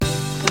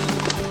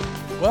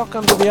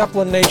Welcome to the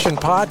Upland Nation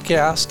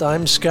podcast.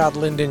 I'm Scott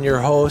Linden, your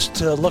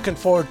host. Looking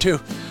forward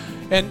to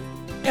an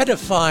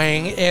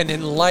edifying and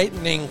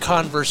enlightening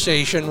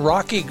conversation.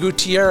 Rocky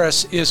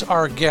Gutierrez is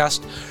our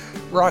guest.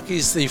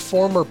 Rocky's the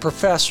former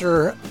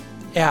professor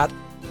at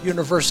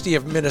University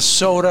of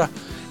Minnesota.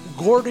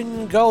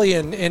 Gordon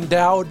Gullion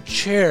Endowed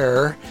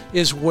Chair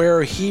is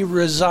where he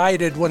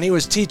resided when he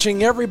was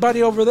teaching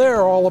everybody over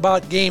there all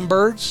about game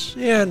birds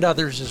and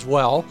others as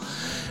well,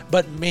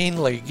 but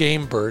mainly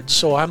game birds.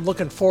 So I'm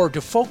looking forward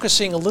to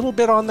focusing a little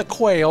bit on the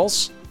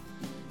quails,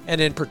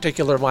 and in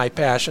particular my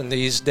passion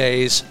these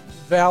days,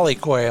 valley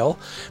quail.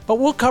 But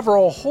we'll cover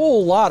a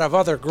whole lot of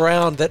other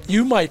ground that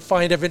you might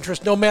find of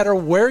interest no matter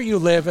where you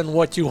live and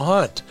what you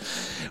hunt.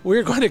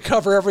 We're going to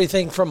cover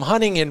everything from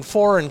hunting in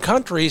foreign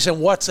countries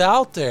and what's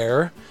out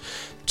there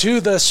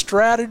to the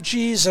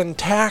strategies and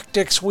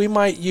tactics we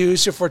might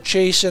use if we're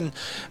chasing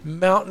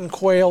mountain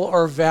quail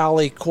or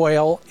valley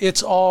quail.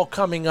 It's all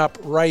coming up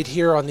right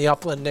here on the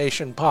Upland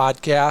Nation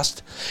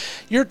podcast.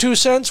 Your 2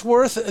 cents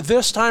worth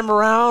this time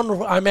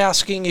around. I'm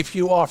asking if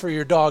you offer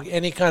your dog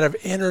any kind of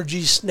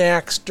energy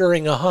snacks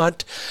during a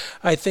hunt.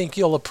 I think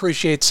you'll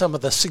appreciate some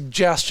of the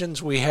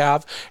suggestions we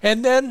have.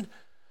 And then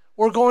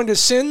we're going to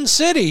Sin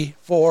City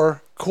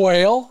for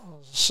quail.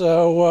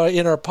 So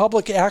in our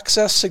public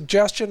access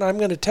suggestion, I'm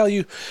going to tell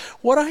you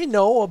what I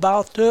know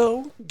about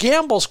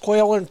Gambel's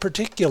quail in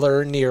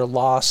particular near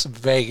Las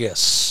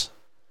Vegas.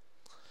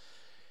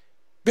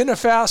 Been a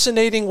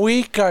fascinating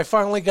week. I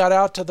finally got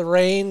out to the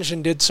range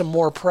and did some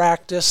more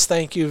practice.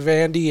 Thank you,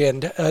 Vandy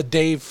and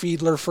Dave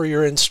Fiedler, for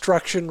your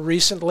instruction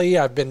recently.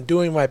 I've been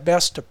doing my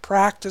best to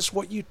practice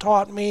what you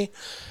taught me.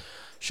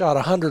 Shot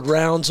 100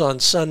 rounds on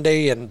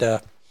Sunday, and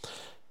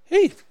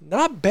hey,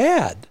 not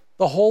bad.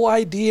 The whole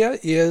idea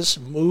is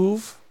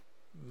move,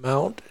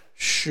 mount,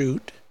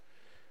 shoot.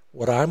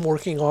 What I'm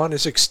working on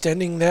is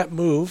extending that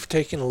move,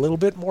 taking a little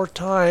bit more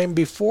time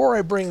before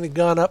I bring the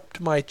gun up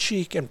to my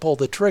cheek and pull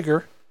the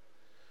trigger.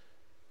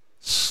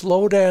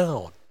 Slow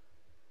down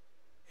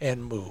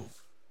and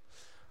move.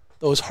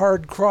 Those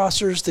hard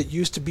crossers that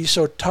used to be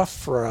so tough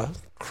for a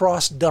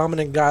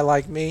cross-dominant guy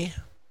like me,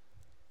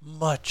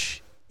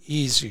 much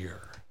easier.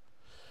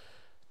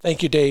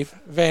 Thank you, Dave,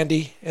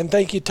 Vandy, and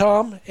thank you,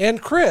 Tom,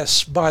 and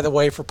Chris, by the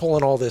way, for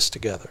pulling all this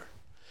together.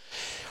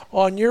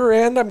 On your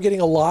end, I'm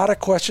getting a lot of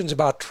questions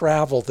about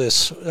travel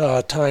this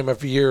time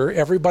of year.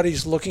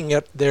 Everybody's looking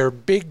at their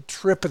big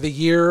trip of the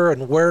year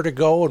and where to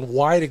go and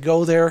why to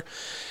go there.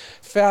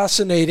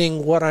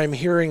 Fascinating what I'm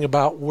hearing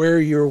about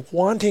where you're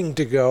wanting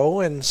to go,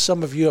 and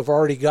some of you have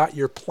already got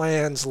your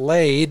plans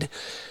laid.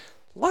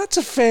 Lots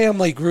of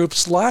family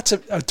groups, I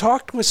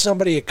talked with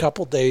somebody a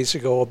couple days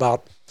ago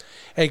about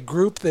a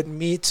group that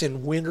meets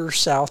in Winter,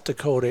 South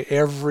Dakota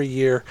every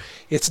year.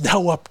 It's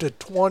now up to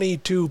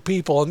 22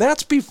 people, and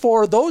that's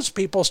before those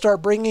people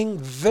start bringing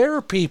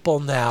their people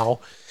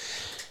now.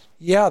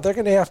 Yeah, they're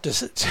going to have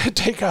to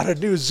take out a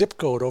new zip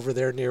code over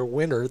there near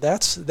Winter.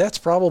 That's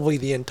probably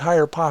the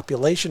entire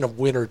population of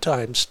Winter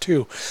times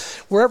two.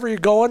 Wherever you're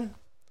going,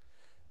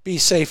 be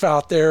safe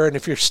out there, and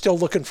if you're still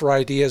looking for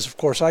ideas, of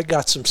course, I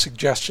got some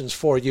suggestions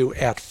for you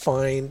at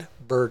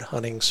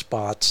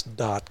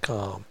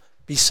findbirdhuntingspots.com.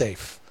 Be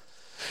safe.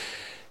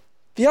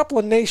 The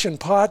Upland Nation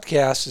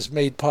podcast is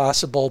made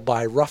possible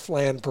by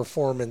Roughland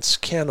Performance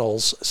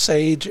Kennels,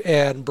 Sage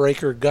and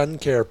Breaker Gun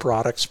Care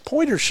Products,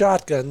 Pointer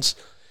Shotguns,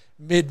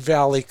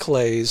 Mid-Valley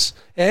Clays,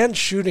 and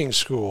Shooting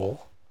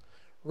School,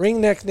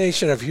 Ringneck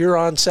Nation of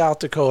Huron, South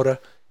Dakota,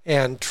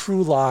 and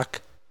TruLock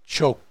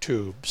Choke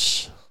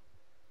Tubes.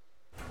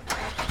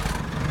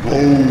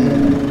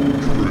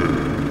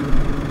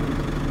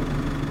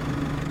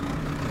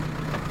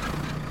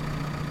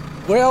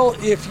 Well,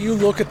 if you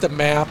look at the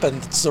map,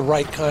 and it's the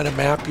right kind of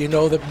map, you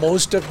know that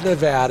most of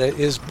Nevada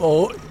is,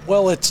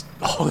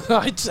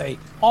 I'd say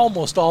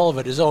almost all of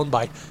it is owned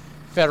by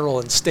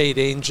federal and state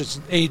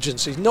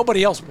agencies.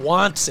 Nobody else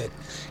wants it,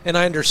 and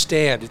I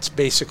understand it's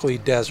basically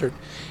desert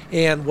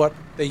and what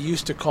they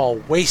used to call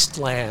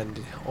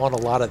wasteland on a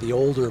lot of the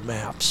older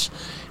maps.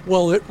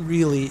 Well, it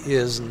really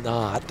is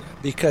not,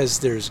 because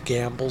there's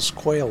Gambel's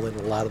quail in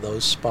a lot of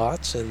those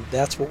spots, and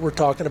that's what we're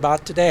talking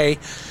about today.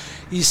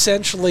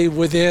 Essentially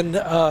within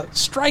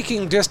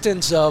striking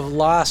distance of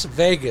Las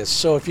Vegas.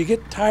 So if you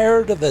get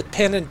tired of the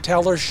Penn and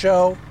Teller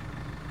show,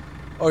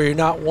 or you're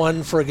not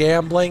one for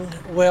gambling,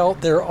 well,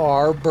 there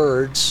are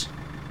birds,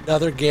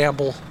 another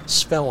Gambel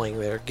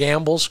spelling there,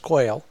 Gambel's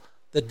quail,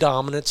 the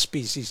dominant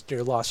species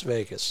near Las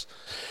Vegas.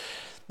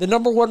 The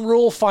number one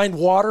rule, find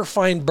water,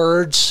 find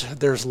birds.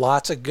 There's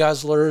lots of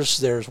guzzlers.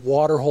 There's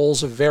water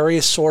holes of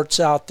various sorts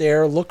out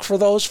there. Look for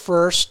those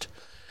first.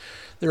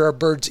 There are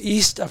birds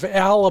east of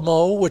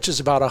Alamo, which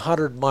is about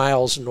 100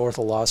 miles north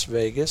of Las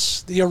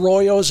Vegas. The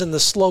arroyos and the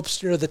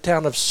slopes near the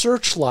town of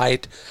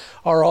Searchlight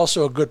are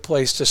also a good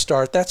place to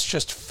start. That's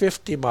just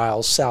 50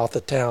 miles south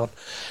of town.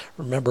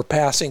 Remember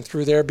passing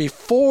through there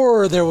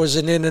before there was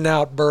an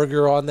In-N-Out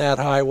Burger on that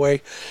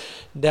highway.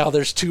 Now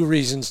there's 2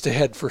 reasons to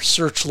head for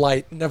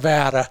Searchlight,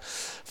 Nevada.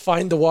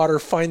 Find the water,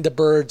 find the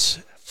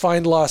birds,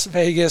 find Las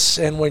Vegas,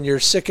 and when you're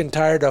sick and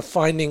tired of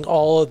finding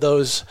all of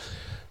those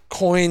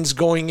coins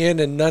going in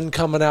and none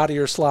coming out of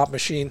your slot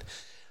machine,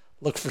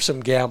 look for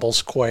some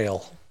Gambel's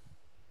quail.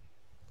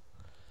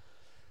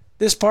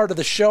 This part of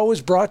the show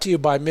is brought to you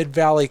by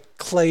Mid-Valley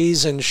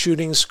Clays and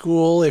Shooting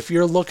School. If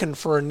you're looking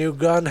for a new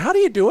gun, how do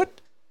you do it?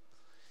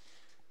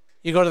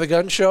 You go to the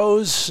gun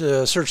shows,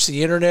 search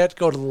the internet,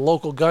 go to the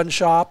local gun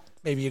shop.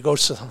 Maybe you go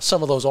to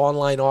some of those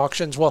online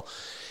auctions. Well,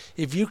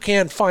 if you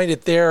can't find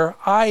it there,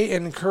 I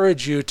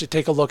encourage you to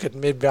take a look at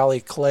Mid-Valley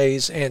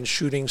Clays and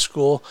Shooting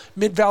School.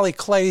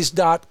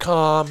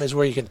 MidValleyClays.com is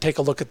where you can take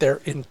a look at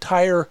their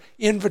entire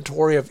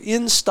inventory of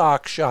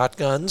in-stock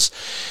shotguns.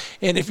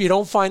 And if you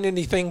don't find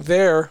anything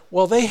there,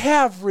 well, they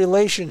have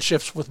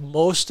relationships with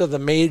most of the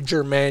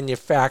major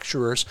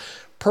manufacturers,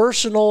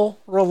 personal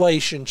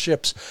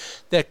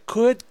relationships that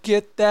could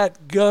get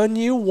that gun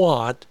you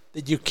want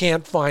that you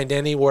can't find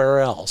anywhere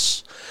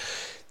else.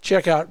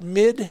 Check out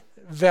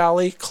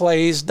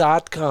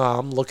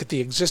MidValleyClays.com, look at the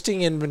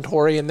existing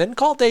inventory, and then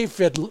call Dave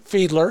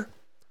Fiedler.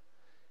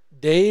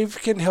 Dave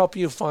can help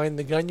you find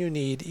the gun you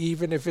need,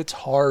 even if it's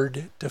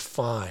hard to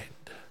find.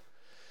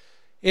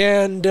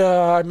 And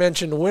I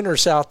mentioned Winter,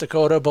 South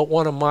Dakota, but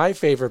one of my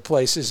favorite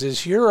places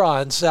is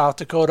Huron, South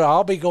Dakota.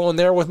 I'll be going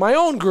there with my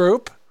own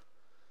group.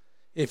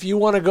 If you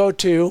want to go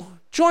to,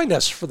 join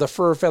us for the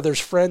Fur Feathers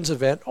Friends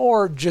event,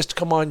 or just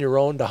come on your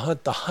own to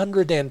hunt the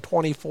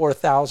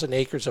 124,000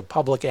 acres of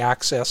public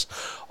access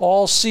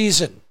all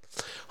season.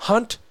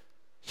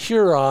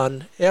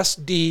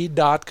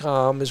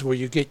 HuntHuronSD.com is where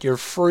you get your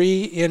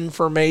free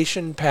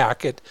information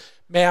packet,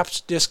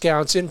 maps,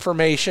 discounts,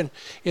 information.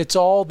 It's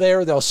all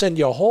there. They'll send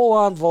you a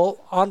whole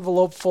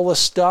envelope full of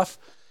stuff,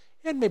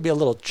 and maybe a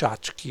little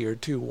tchotchke or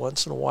two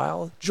once in a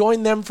while.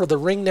 Join them for the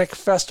Ringneck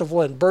Festival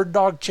and Bird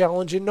Dog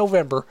Challenge in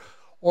November,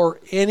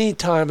 or any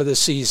time of the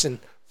season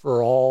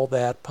for all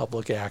that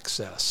public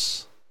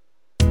access.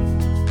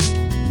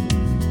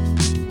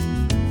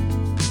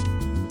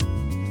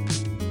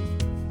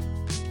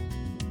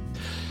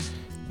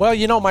 Well,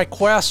 you know, my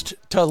quest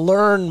to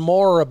learn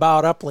more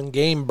about upland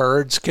game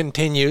birds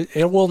continues.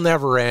 It will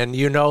never end,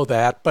 you know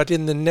that. But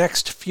in the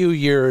next few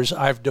years,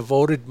 I've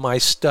devoted my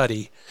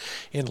study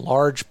in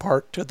large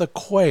part to the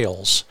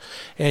quails.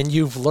 And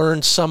you've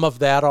learned some of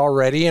that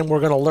already, and we're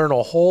going to learn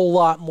a whole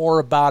lot more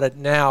about it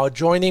now.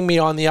 Joining me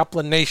on the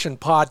Upland Nation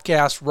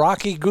podcast,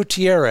 Rocky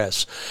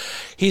Gutierrez.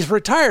 He's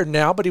retired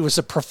now, but he was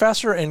a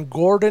professor and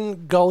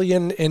Gordon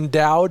Gullion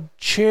Endowed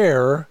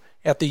Chair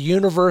at the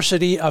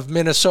University of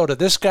Minnesota.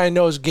 This guy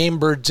knows game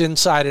birds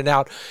inside and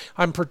out.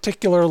 I'm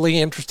particularly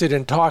interested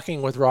in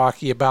talking with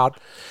Rocky about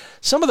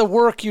some of the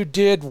work you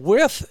did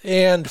with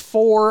and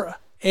for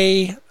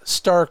A.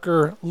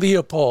 Starker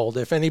Leopold.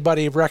 If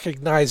anybody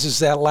recognizes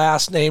that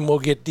last name, we'll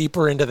get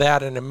deeper into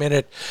that in a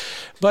minute.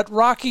 But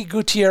Rocky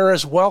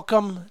Gutierrez,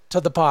 welcome to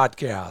the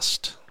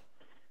podcast.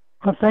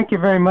 Well, thank you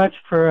very much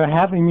for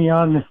having me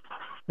on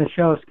the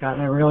show, Scott.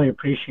 I really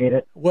appreciate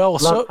it. Well,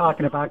 love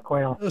talking about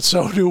quail.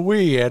 So do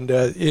we, and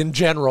in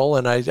general,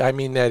 and I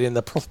mean that in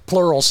the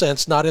plural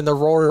sense, not in the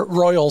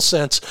royal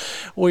sense.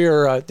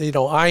 We're,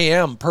 I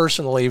am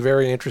personally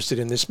very interested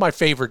in this. My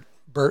favorite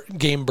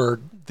game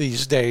bird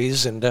these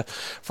days, and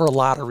for a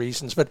lot of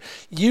reasons. But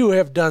you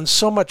have done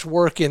so much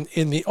work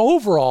in the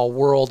overall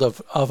world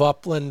of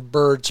upland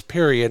birds,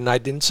 period. And I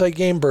didn't say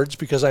game birds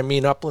because I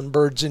mean upland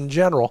birds in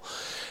general.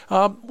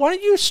 Why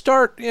don't you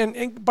start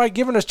by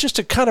giving us just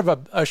a kind of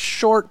a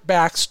short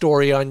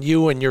backstory on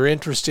you and your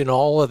interest in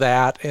all of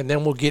that, and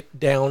then we'll get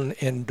down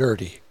and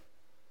dirty.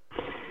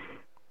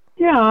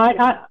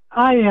 Yeah,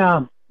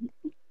 I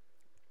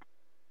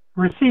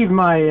received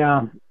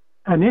my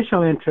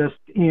initial interest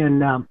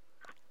in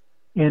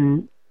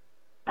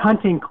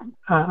hunting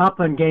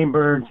upland game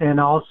birds and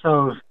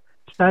also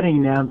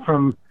studying them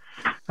from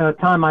the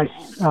time I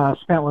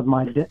spent with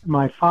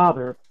my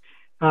father.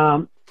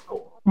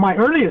 My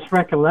earliest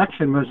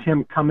recollection was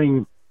him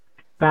coming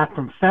back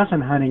from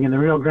pheasant hunting in the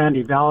Rio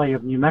Grande Valley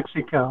of New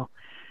Mexico.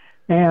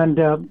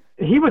 And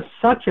he was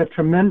such a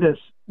tremendous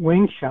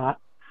wing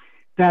shot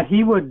that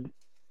he would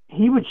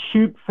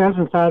shoot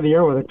pheasants out of the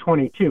air with a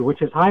 .22,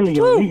 which is highly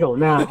illegal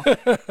now.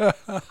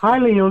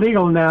 Highly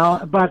illegal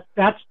now, but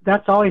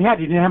that's all he had.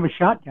 He didn't have a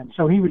shotgun.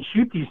 So he would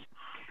shoot these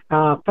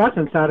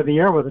pheasants out of the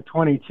air with a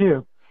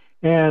 .22.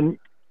 And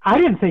I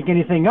didn't think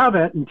anything of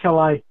it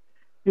until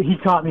he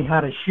taught me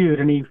how to shoot,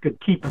 and he could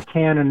keep a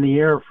can in the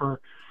air for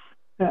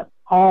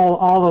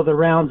all of the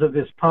rounds of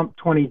this pump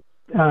 .22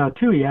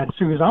 he had.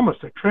 So he was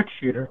almost a trick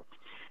shooter.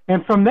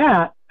 And from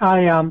that,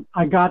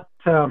 I got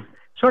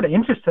sort of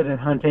interested in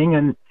hunting,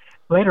 and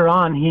later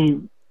on he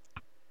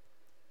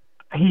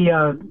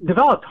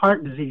developed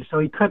heart disease, so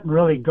he couldn't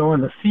really go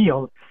in the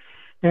field.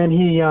 And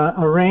he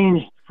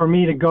arranged for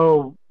me to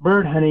go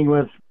bird hunting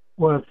with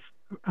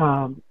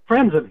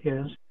friends of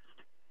his.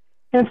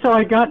 And so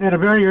I got, at a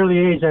very early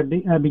age, I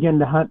began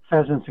to hunt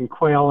pheasants and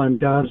quail and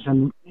doves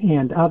and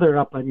other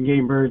upland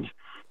game birds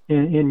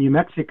in New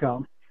Mexico.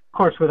 Of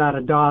course, without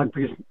a dog,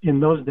 because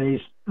in those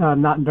days,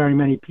 not very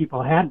many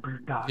people had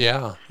bird dogs.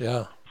 Yeah.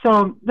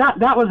 So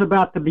that was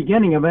about the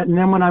beginning of it. And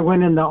then when I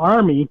went in the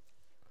Army,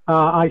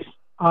 I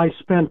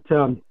spent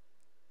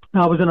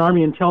I was in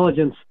Army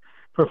intelligence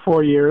for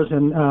 4 years,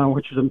 and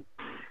which is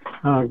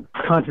a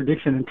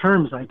contradiction in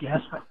terms, I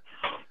guess.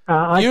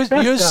 But,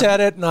 you said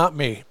it, not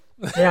me.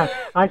 Yeah,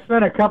 I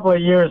spent a couple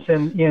of years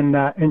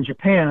in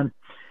Japan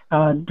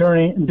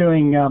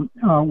doing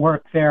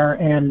work there,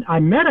 and I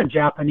met a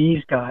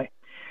Japanese guy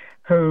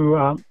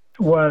who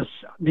was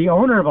the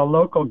owner of a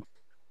local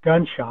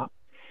gun shop,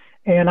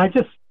 and I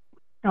just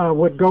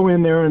would go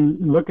in there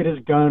and look at his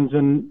guns,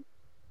 and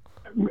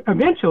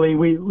eventually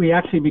we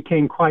actually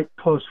became quite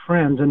close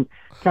friends and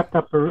kept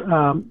up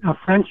a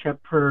friendship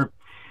for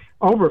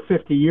over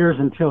 50 years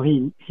until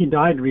he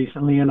died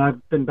recently, and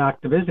I've been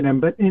back to visit him.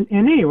 But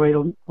anyway,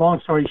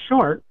 long story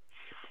short,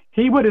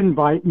 he would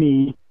invite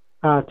me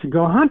to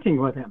go hunting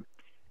with him,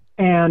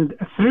 and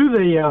through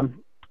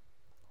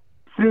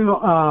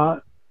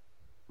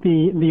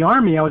the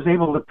Army, I was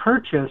able to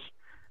purchase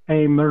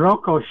a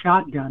Morocco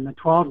shotgun, a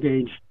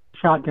 12-gauge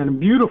shotgun,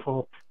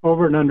 beautiful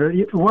over and under.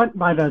 It went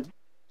by the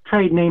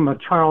trade name of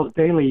Charles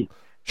Daly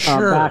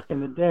back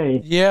in the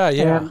day.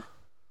 Yeah.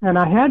 And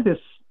I had this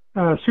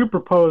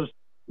superposed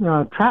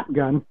trap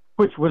gun,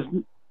 which was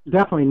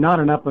definitely not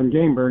an upland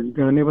game bird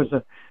gun. It was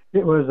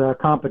a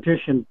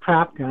competition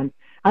trap gun.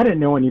 I didn't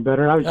know any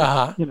better. I was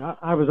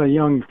I was a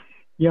young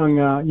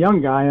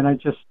guy, and I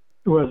just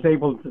was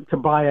able to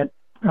buy it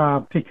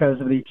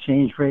because of the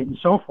exchange rate and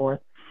so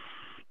forth.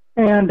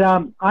 And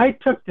I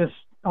took this.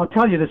 I'll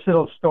tell you this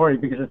little story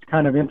because it's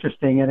kind of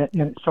interesting, and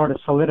it sort of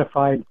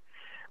solidified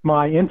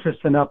my interest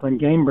in upland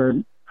game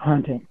bird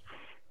hunting.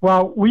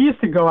 Well, we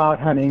used to go out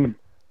hunting,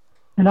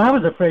 and I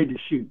was afraid to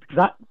shoot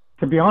because,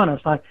 to be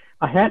honest, I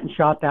hadn't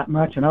shot that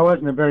much, and I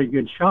wasn't a very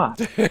good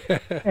shot.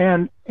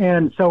 and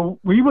so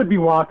we would be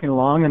walking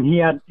along, and he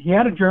had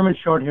a German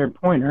short-haired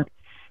pointer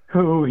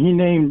who he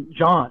named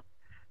John,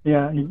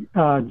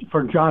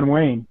 for John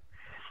Wayne.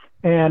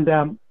 And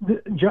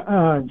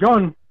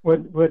John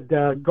would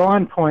go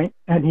on point,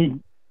 and he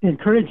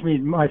encouraged me.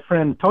 My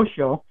friend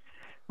Toshio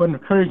would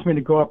encourage me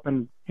to go up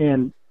and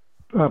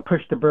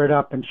push the bird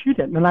up and shoot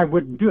it, and I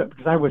wouldn't do it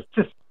because I was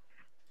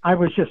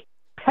just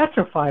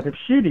petrified of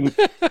shooting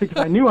because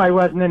I knew I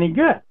wasn't any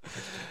good.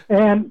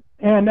 And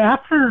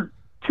after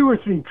 2 or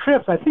 3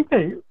 trips, I think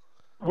they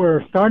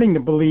were starting to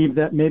believe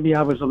that maybe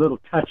I was a little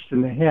touched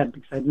in the head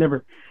because I'd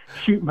never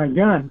shoot my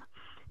gun.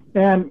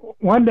 And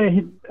one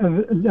day,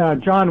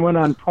 John went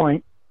on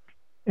point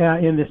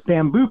in this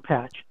bamboo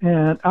patch,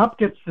 and up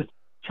gets this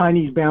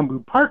Chinese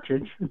bamboo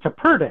partridge. It's a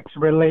perdix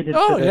related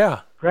to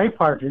the gray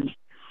partridge.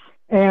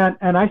 And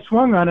I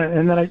swung on it,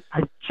 and then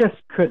I just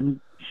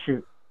couldn't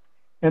shoot.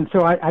 And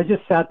so I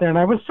just sat there, and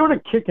I was sort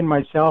of kicking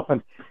myself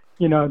and,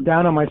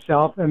 down on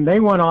myself, and they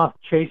went off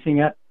chasing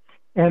it.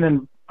 And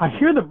then I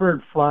hear the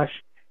bird flush,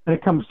 and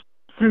it comes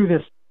through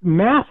this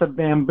massive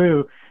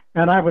bamboo,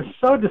 and I was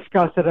so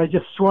disgusted, I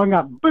just swung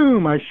up,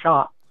 boom, I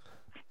shot,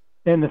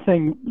 and the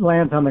thing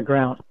lands on the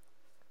ground.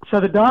 So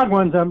the dog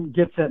runs up,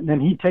 gets it, and then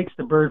he takes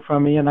the bird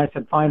from me, and I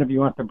said, fine, if you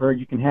want the bird,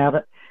 you can have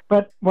it.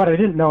 But what I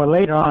didn't know,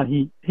 later on,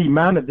 he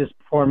mounted this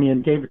for me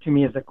and gave it to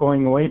me as a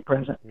going-away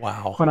present.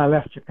 Wow. When I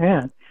left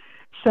Japan.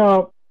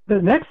 So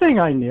the next thing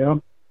I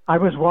knew, I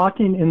was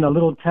walking in the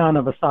little town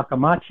of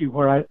Asakamachi,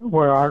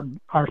 where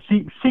our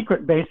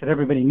secret base that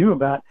everybody knew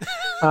about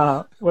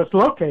was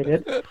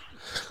located.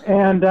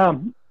 And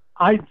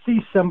I'd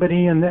see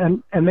somebody,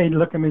 and they'd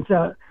look at me and say,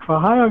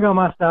 "Ohayo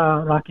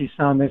gozaimasu,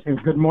 Rocky-san." They say,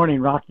 "Good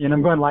morning, Rocky." And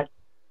I'm going like,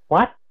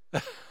 "What?"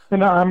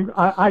 And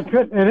I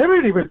couldn't, and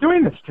everybody was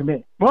doing this to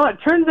me. Well, it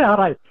turns out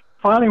I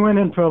finally went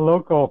into a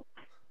local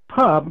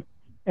pub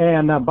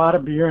and bought a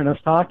beer and a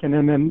stocking,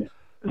 and then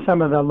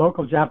some of the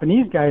local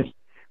Japanese guys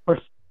were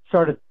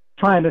sort of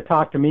trying to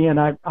talk to me, and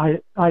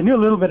I knew a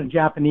little bit of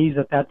Japanese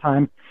at that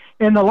time.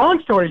 And the long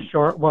story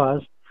short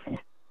was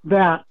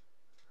that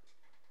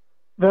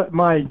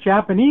my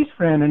Japanese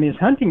friend and his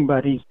hunting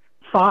buddies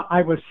thought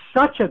I was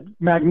such a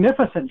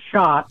magnificent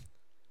shot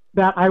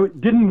that I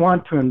didn't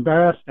want to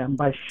embarrass them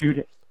by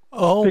shooting.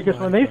 Oh, because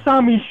when they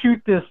saw me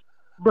shoot this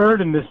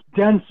bird in this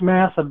dense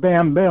mass of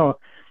bamboo,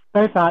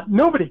 they thought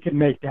nobody could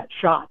make that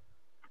shot.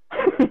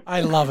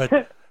 I love it.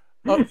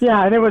 Oh.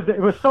 Yeah, and it was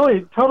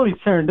totally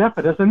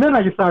serendipitous. And then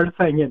I started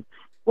thinking,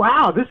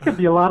 wow, this could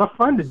be a lot of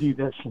fun to do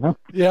this,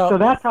 Yeah. So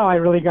that's how I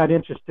really got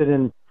interested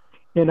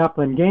in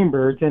upland game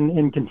birds,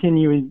 and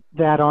continuing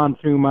that on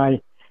through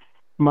my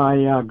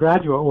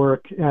graduate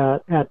work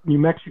at New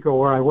Mexico,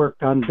 where I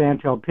worked on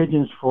band-tailed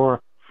pigeons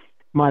for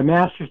my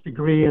master's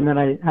degree. And then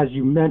as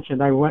you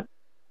mentioned, I went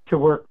to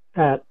work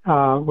with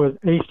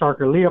A.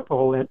 Starker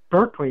Leopold at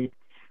Berkeley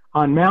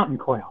on mountain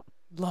quail.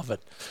 Love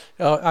it.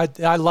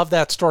 I love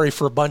that story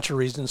for a bunch of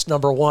reasons.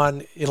 Number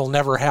one, it'll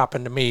never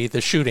happen to me,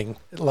 the shooting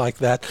like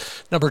that.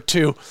 Number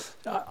two,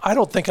 I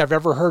don't think I've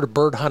ever heard a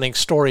bird hunting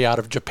story out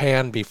of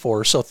Japan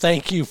before. So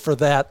thank you for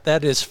that.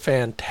 That is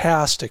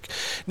fantastic.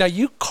 Now,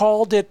 you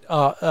called it,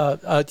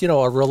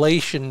 a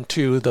relation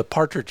to the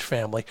partridge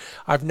family.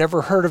 I've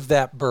never heard of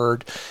that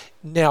bird.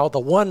 Now,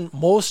 the one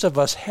most of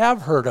us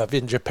have heard of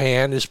in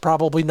Japan is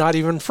probably not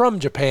even from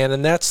Japan,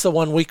 and that's the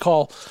one we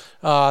call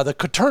the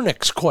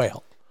Coturnix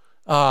quail.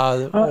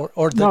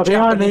 Or the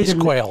Japanese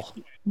quail.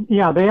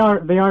 Yeah, they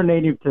are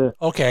native to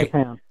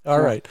Japan.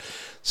 All right.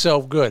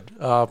 So good.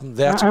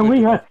 That's and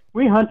good.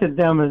 we hunted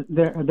them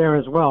there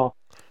as well.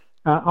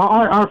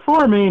 Our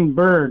four main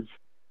birds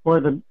were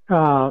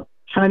the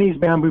Chinese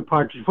bamboo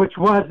partridge,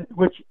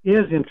 which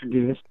is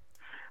introduced,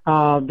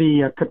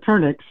 the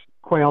Coturnix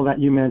quail that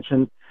you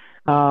mentioned,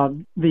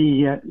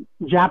 the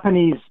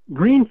Japanese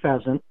green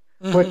pheasant,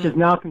 which is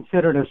now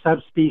considered a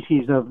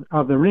subspecies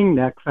of the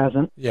ringneck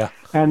pheasant. Yeah.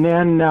 And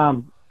then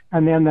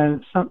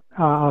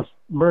a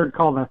bird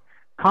called the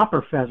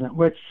copper pheasant,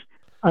 which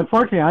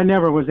unfortunately I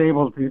never was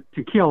able to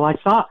kill. I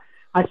saw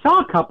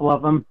a couple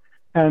of them,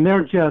 and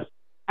they're just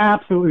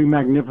absolutely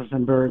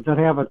magnificent birds that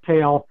have a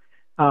tail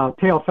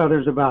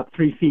feathers about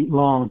 3 feet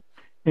long,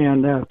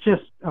 and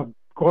just a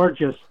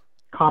gorgeous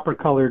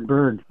copper-colored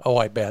bird. Oh,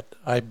 I bet.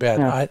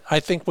 Yeah. I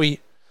think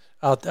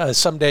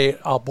someday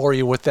I'll bore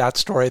you with that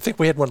story. I think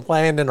we had one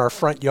land in our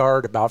front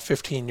yard about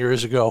 15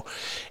 years ago,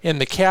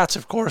 and the cats,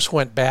 of course,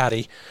 went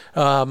batty.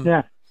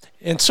 Yeah.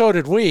 And so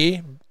did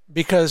we,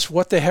 because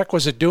what the heck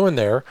was it doing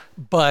there?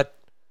 But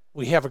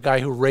we have a guy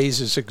who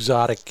raises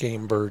exotic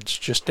game birds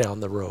just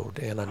down the road,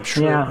 and I'm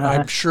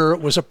sure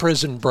it was a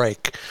prison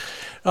break.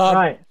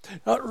 Right.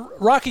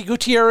 Rocky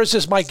Gutierrez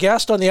is my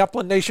guest on the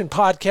Upland Nation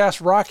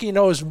podcast. Rocky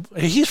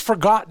he's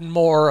forgotten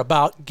more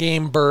about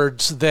game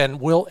birds than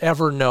we'll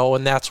ever know,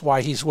 and that's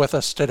why he's with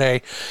us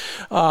today.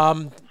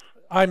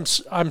 I'm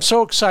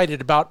so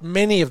excited about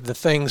many of the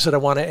things that I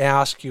want to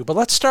ask you, but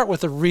let's start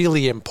with the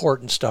really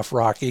important stuff,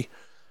 Rocky.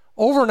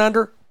 Over and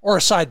under or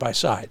a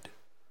side-by-side?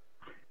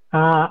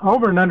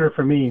 Over and under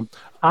for me.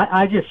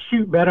 I just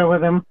shoot better with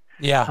them.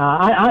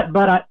 Yeah.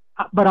 But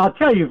I'll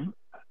tell you,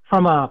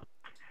 from a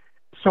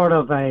sort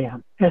of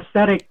a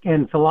aesthetic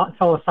and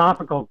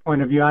philosophical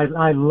point of view,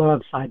 I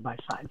love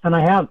side-by-sides, and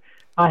I have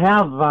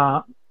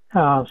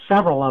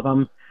several of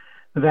them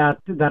that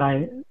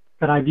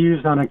I've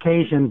used on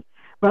occasion.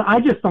 But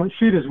I just don't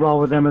shoot as well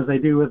with them as I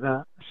do with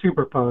a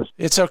superposed.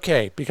 It's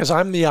okay, because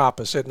I'm the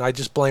opposite, and I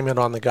just blame it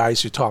on the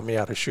guys who taught me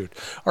how to shoot.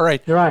 All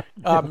right. You're right.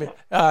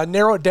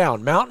 Narrow it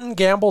down. Mountain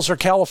Gambles or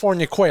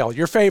California quail?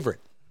 Your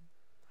favorite?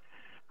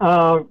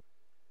 My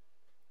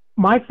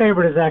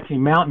favorite is actually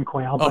mountain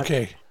quail.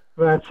 Okay.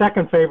 But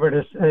second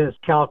favorite is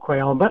Cal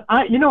quail. But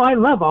I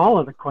love all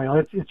of the quail.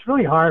 It's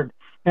really hard.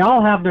 They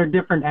all have their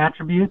different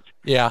attributes.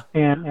 Yeah.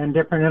 And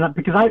different,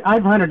 because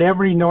I've hunted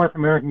every North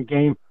American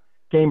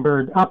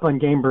upland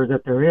game bird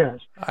that there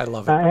is. I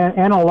love it.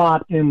 And a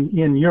lot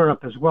in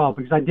Europe as well,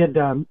 because I did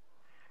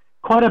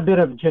quite a bit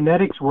of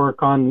genetics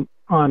work on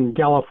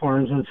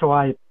galliforms, and so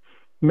I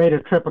made a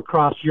trip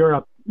across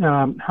Europe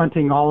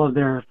hunting all of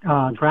their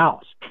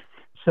grouse.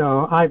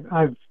 So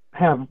I've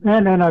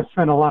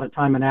spent a lot of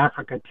time in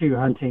Africa too,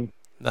 hunting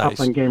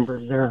upland game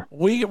birds there.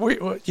 We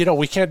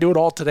can't do it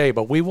all today,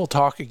 but we will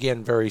talk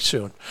again very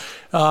soon.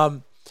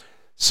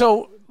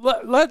 So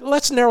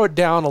let's narrow it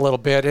down a little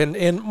bit.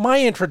 In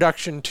my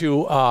introduction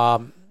to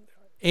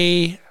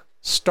A.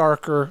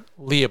 Starker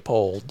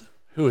Leopold,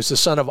 who is the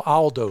son of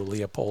Aldo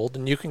Leopold,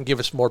 and you can give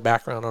us more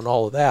background on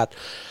all of that.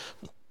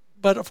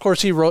 But, of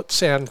course, he wrote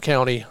Sand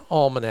County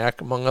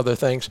Almanac, among other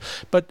things.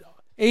 But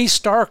A.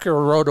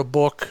 Starker wrote a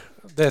book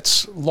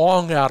that's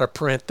long out of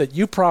print that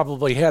you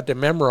probably had to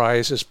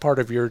memorize as part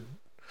of your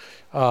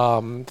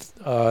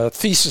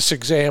thesis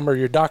exam or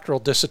your doctoral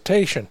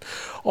dissertation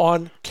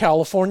on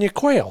California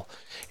quail.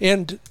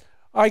 And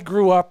I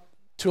grew up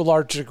to a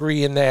large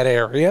degree in that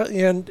area,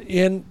 and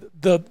in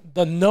the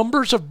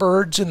numbers of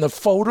birds and the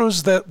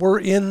photos that were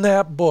in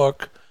that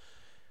book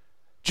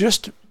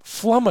just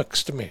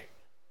flummoxed me.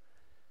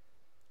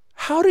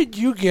 How did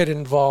you get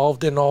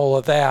involved in all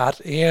of that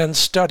and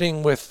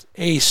studying with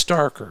A.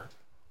 Starker?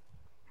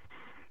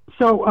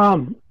 So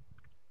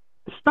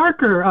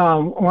Starker,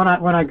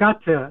 when I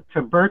got to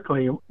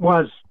Berkeley,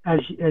 was, as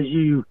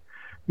you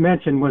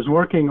mentioned, was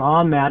working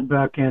on that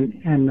book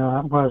and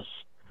was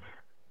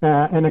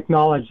an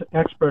acknowledged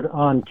expert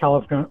on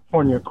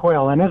California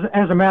quail. And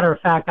as a matter of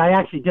fact, I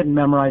actually didn't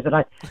memorize it.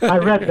 I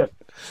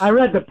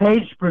read the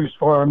page spruce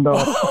for him though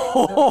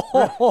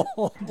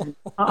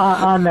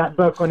on that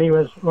book when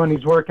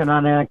he's working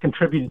on it. I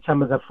contributed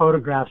some of the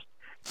photographs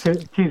to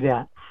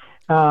that.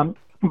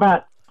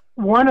 But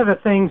one of the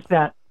things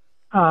that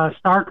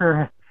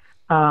Starker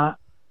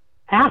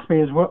asked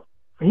me is what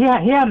he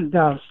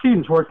had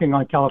students working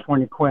on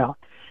California quail,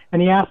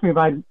 and he asked me if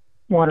I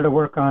wanted to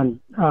work on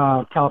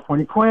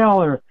California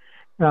quail or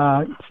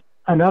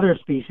another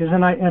species,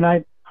 and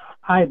I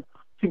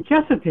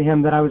suggested to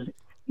him that I was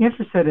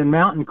interested in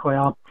mountain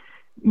quail,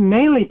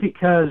 mainly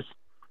because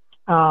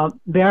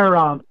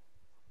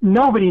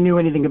nobody knew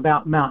anything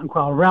about mountain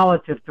quail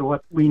relative to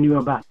what we knew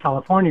about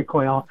California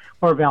quail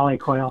or valley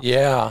quail.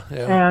 Yeah.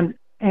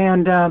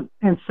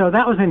 And so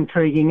that was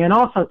intriguing, and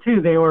also too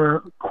they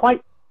were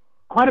quite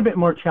a bit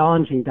more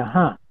challenging to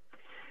hunt.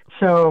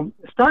 So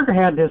Starker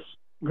had this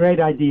great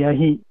idea.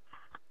 He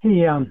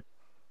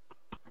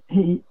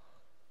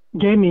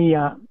gave me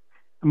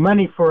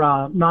money for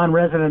a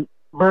non-resident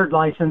bird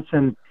license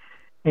and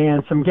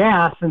some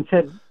gas, and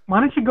said, "Why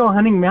don't you go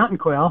hunting mountain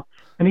quail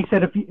And he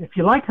said, if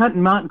you like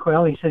hunting mountain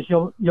quail, he says,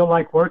 you'll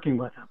like working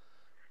with them.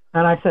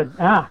 And I said,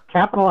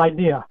 capital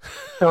idea.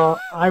 So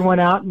I went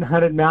out and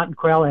hunted mountain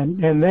quail,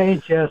 and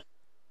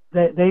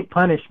they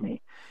punished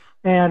me.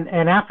 And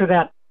after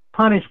that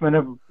punishment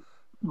of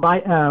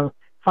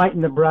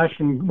fighting the brush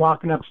and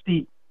walking up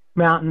steep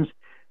mountains,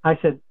 I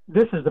said,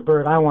 this is the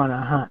bird I want to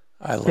hunt.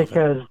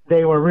 Because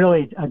they were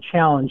really a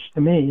challenge to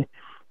me.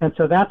 And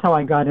so that's how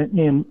I got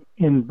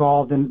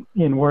involved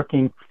in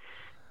working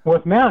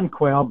with mountain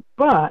quail.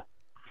 But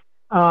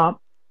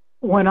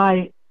when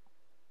I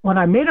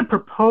made a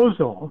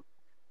proposal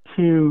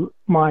to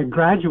my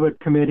graduate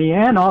committee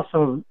and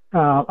also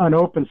an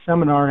open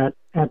seminar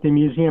at the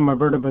Museum of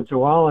Vertebrate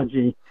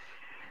Zoology,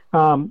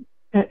 and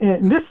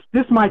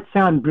this might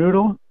sound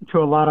brutal to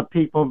a lot of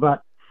people,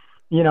 but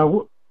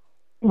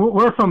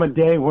we're from a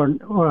day when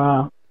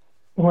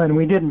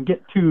we didn't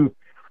get too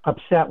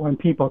upset when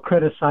people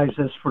criticized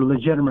us for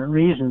legitimate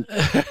reasons.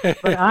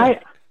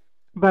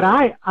 But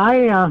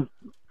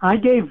I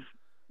gave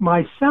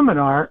my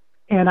seminar,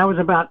 and I was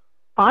about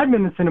 5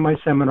 minutes into my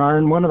seminar,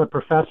 and one of the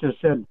professors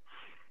said,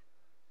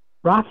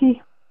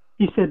 Rocky,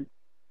 he said,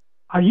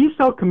 are you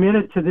so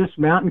committed to this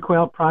mountain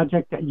quail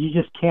project that you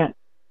just can't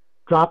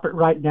drop it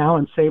right now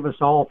and save us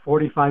all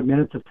 45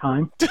 minutes of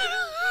time?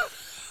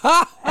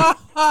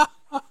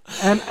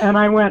 and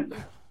I went,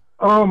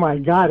 oh my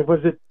God,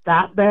 was it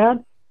that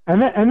bad?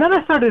 And then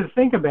I started to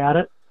think about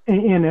it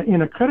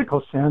in a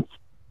critical sense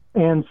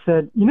and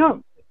said,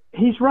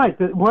 he's right.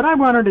 What I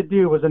wanted to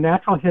do was a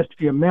natural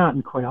history of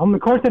mountain quail. And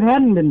of course it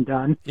hadn't been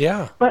done.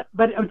 Yeah. But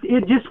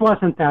it just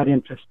wasn't that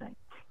interesting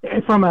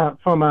from a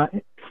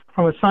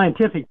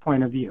scientific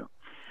point of view.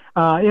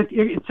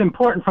 It's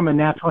important from a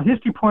natural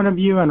history point of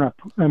view and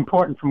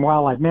important from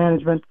wildlife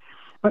management,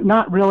 but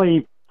not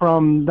really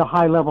from the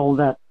high level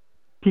that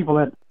people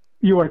that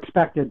you were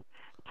expected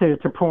to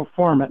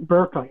perform at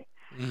Berkeley.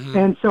 Mm-hmm.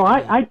 And so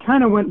I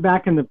kind of went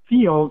back in the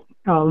field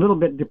a little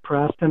bit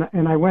depressed,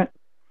 and I went,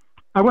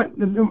 of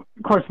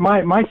course,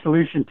 my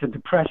solution to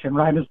depression,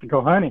 right, is to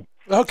go hunting.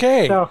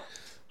 Okay.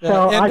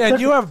 And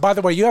you have, by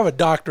the way, you have a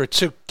doctorate,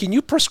 so can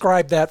you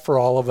prescribe that for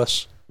all of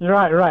us?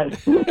 Right.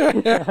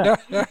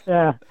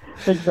 yeah,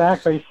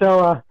 exactly.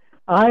 So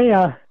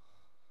I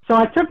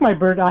took my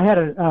bird. I had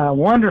a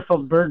wonderful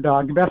bird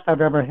dog, the best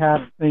I've ever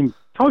had, named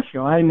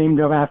Toshio. I named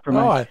him after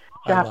my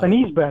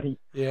Japanese buddy.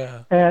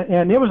 Yeah.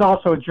 And it was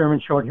also a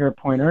German short-haired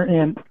pointer.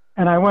 And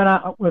I went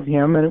out with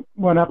him and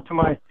went up to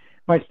my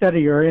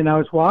study area, and I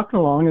was walking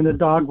along, and the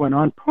dog went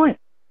on point.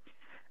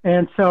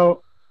 And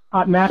so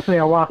naturally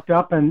I walked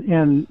up,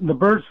 and the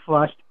birds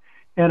flushed,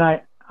 and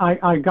I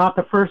got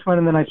the first one,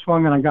 and then I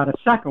swung, and I got a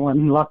second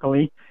one,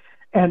 luckily.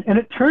 And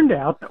it turned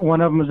out that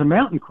one of them was a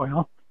mountain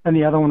quail, and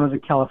the other one was a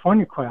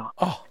California quail.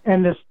 Oh.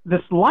 And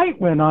this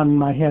light went on in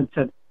my head,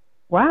 said,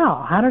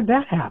 wow, how did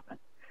that happen?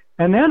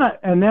 And then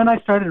I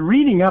started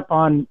reading up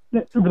on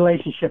the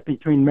relationship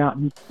between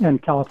mountain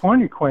and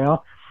California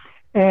quail,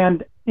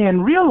 and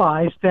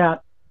realized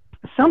that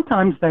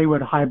sometimes they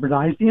would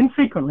hybridize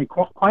infrequently,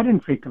 quite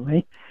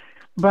infrequently,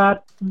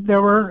 but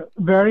there were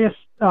various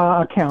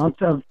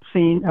accounts of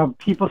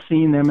people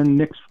seeing them in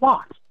mixed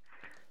flocks.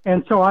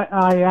 And so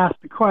I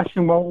asked the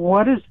question, well,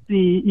 what is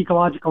the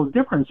ecological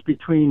difference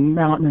between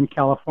mountain and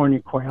California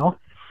quail?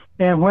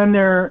 And when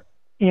they're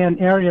in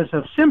areas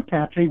of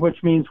sympatry,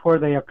 which means where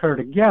they occur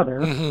together,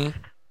 mm-hmm.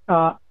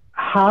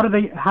 How do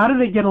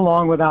they get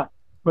along without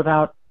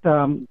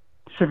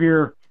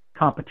severe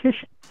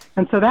competition?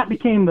 And so that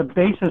became the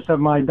basis of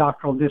my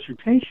doctoral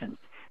dissertation.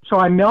 So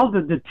I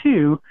melded the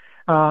two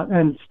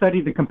and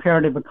studied the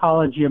comparative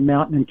ecology of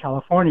mountain and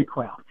California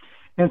quail.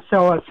 And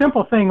so a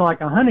simple thing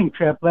like a hunting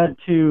trip led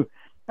to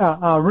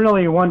a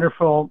really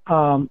wonderful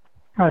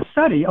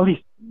study. At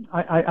least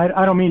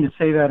I don't mean to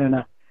say that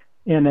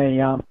in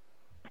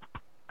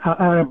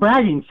a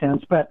bragging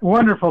sense, but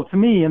wonderful to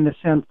me in the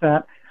sense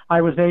that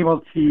I was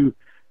able to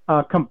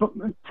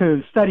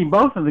study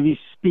both of these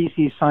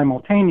species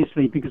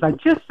simultaneously, because I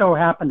just so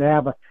happened to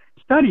have a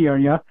study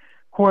area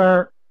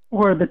where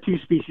the two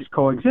species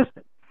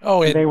coexisted.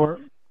 Oh, they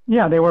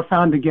were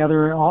found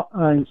together.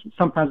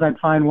 Sometimes I'd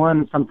find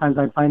one, sometimes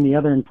I'd find the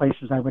other in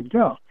places I would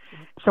go.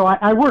 So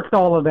I worked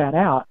all of that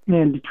out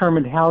and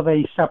determined how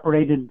they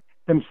separated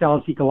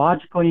themselves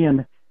ecologically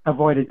and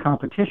avoided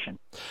competition.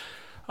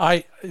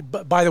 By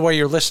the way,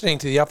 you're listening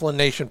to the Upland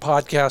Nation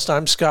podcast.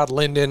 I'm Scott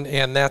Linden,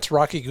 and that's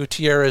Rocky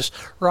Gutierrez.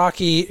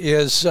 Rocky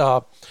is,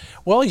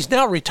 he's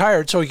now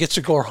retired, so he gets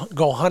to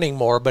go hunting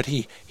more, but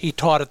he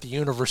taught at the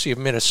University of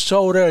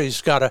Minnesota.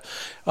 He's got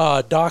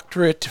a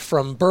doctorate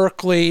from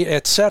Berkeley,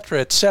 et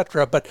cetera,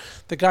 but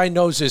the guy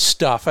knows his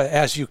stuff,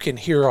 as you can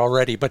hear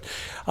already. But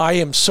I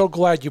am so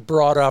glad you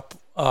brought up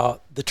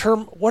the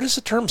term, what is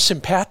the term,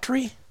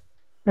 sympatry?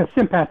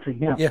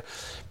 Sympatry, yeah. Yeah,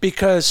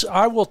 because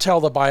I will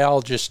tell the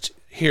biologist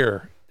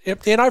here,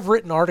 and I've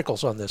written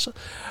articles on this.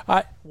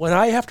 When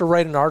I have to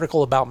write an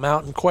article about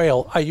mountain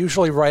quail, I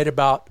usually write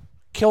about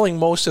killing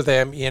most of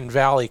them in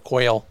valley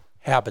quail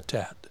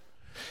habitat.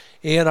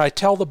 And I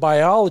tell the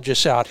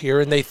biologists out here,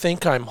 and they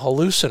think I'm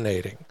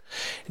hallucinating.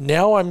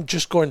 Now I'm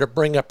just going to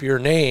bring up your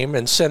name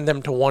and send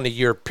them to one of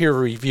your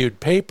peer-reviewed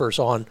papers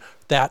on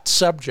that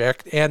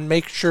subject and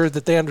make sure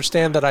that they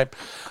understand that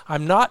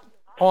I'm not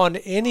on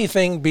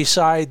anything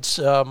besides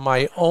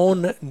my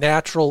own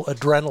natural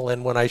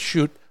adrenaline when I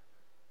shoot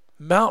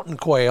mountain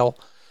quail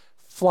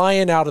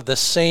flying out of the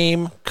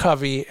same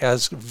covey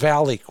as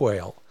valley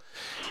quail.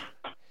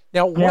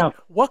 Now,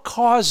 what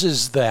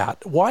causes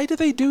that? Why do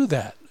they do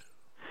that?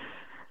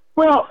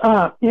 Well,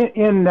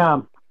 there's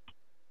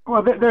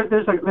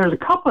a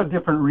couple of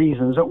different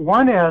reasons.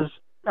 One is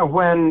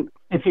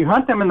if you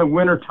hunt them in the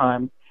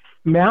wintertime,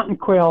 mountain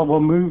quail will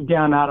move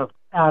down out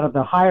of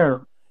the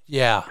higher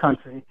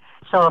country.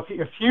 So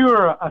if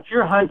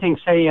you're hunting,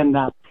 say in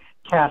the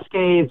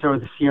Cascades or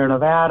the Sierra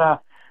Nevada,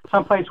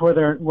 someplace where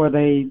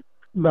the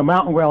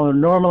mountain quail will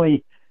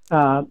normally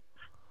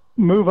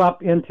move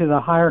up into the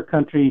higher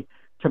country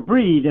to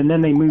breed, and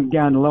then they move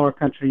down the lower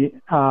country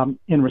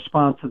in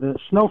response to the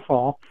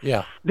snowfall.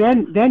 Yeah.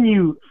 Then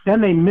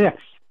they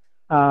mix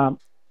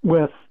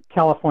with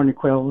California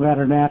quail that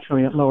are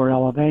naturally at lower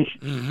elevation.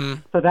 Mm-hmm.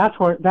 So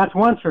that's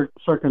one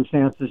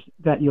circumstances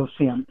that you'll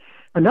see them.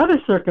 Another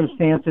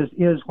circumstances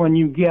is when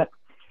you get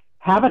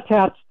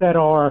habitats that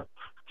are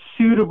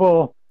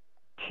suitable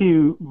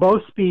to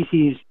both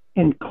species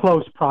in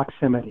close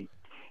proximity.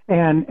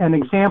 And an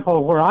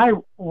example where I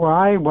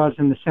was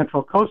in the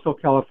central coastal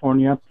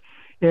California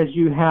is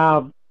you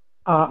have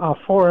a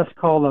forest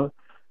called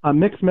a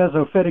mixed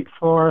mesophytic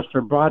forest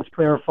or broad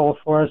sclerophyll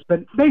forest,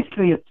 but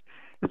basically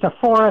it's a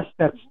forest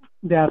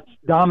that's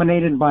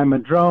dominated by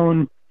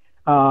madrone,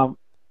 live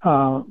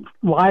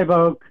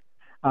oak,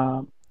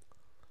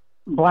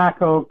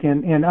 black oak,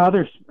 and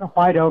other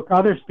white oak,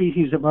 other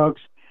species of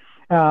oaks,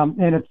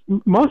 and it's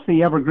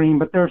mostly evergreen,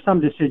 but there are some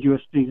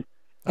deciduous trees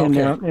in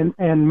there, and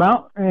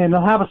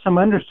they'll have some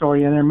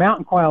understory in there.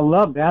 Mountain quail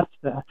love that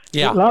stuff.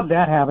 Yeah. Love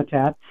that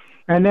habitat.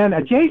 And then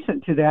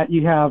adjacent to that,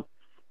 you have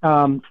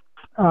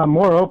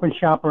more open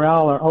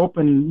chaparral or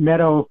open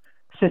meadow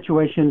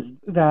situations,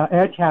 the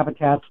edge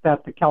habitats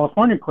that the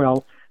California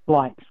quail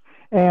likes.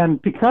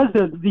 And because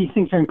these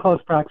things are in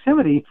close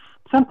proximity,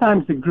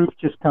 sometimes the groups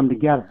just come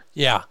together.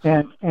 Yeah.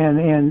 And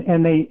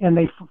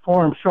they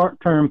form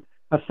short-term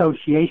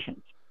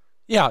associations.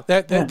 Yeah,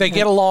 they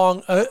get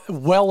along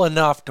well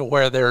enough to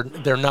where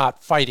they're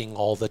not fighting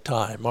all the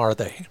time, are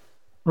they?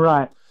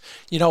 Right.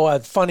 You know,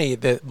 funny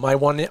that my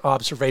one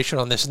observation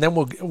on this, and then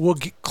we'll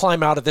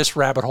climb out of this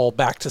rabbit hole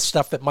back to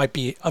stuff that might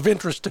be of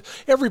interest to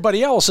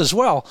everybody else as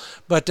well.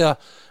 But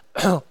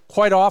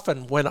quite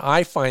often when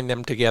I find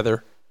them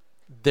together,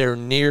 they're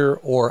near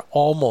or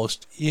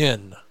almost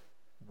in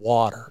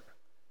water.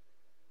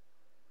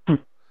 You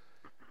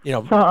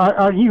know. So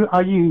are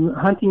you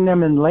hunting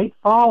them in late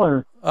fall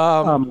or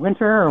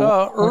winter?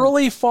 Or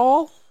early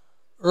fall,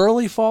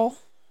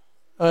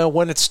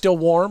 when it's still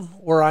warm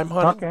where I'm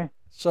hunting. Okay.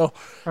 So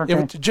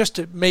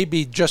it may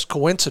be just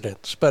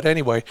coincidence, but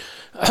anyway,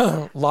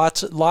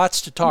 lots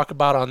to talk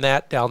about on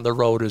that down the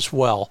road as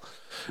well.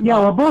 Yeah,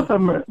 well, both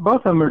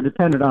of them are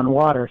dependent on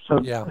water.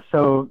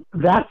 So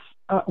that's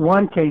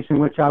one case in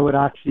which I would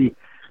actually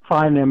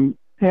find them.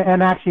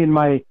 And actually,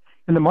 in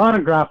the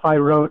monograph I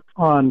wrote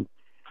on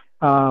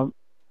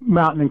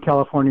mountain and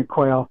California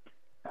quail,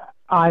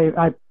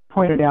 I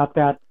pointed out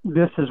that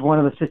this is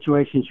one of the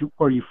situations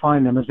where you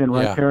find them is in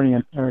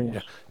riparian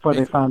areas where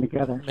they found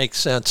together. Makes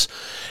sense.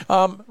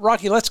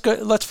 Rocky,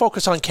 let's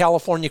focus on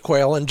California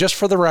quail. And just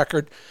for the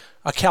record,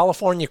 a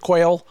California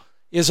quail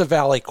is a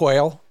valley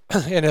quail,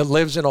 and it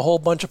lives in a whole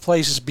bunch of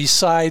places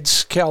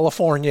besides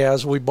California,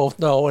 as we both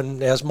know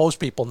and as most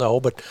people know.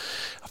 But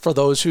for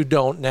those who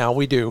don't, now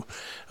we do.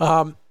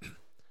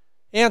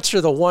 Answer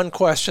the one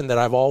question that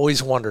I've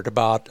always wondered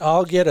about.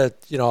 I'll get a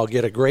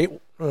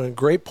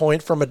great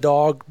point from a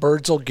dog.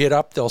 Birds will get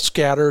up, they'll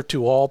scatter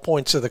to all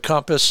points of the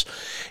compass.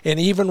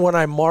 And even when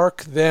I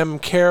mark them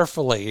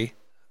carefully,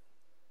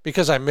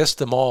 because I missed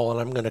them all and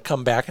I'm going to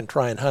come back and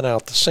try and hunt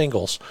out the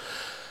singles,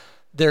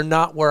 they're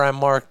not where I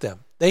marked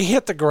them. They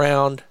hit the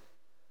ground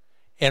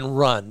and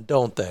run,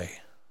 don't they?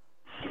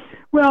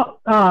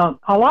 Well,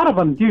 a lot of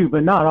them do,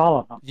 but not all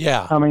of them.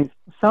 Yeah. I mean,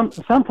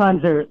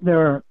 sometimes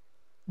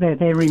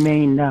they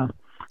remain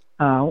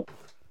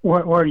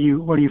where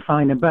you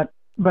find them,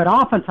 but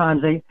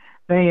oftentimes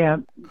they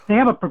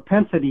have a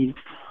propensity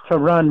to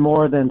run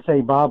more than,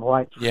 say,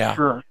 bobwhites. Yeah.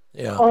 Sure.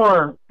 Yeah.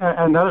 Or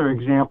another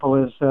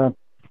example is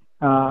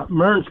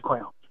Mearns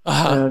quail,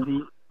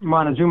 the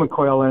Montezuma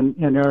quail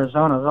in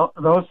Arizona.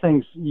 Those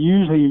things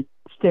usually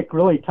stick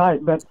really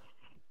tight, but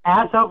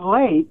as of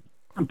late,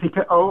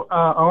 because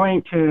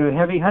owing to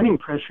heavy hunting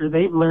pressure,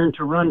 they've learned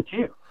to run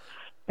too,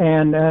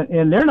 and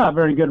they're not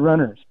very good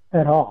runners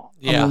at all.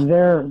 Yeah. I mean,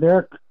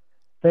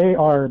 they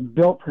are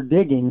built for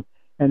digging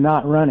and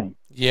not running.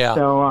 Yeah.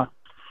 So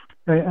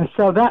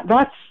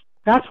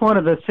that's one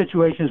of the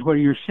situations where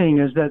you're seeing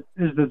is that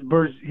the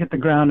birds hit the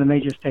ground and they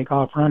just take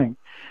off running.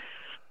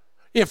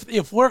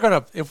 If we're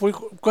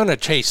gonna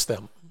chase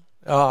them,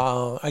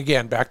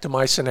 again, back to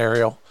my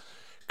scenario,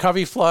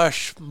 covey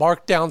flush,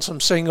 mark down some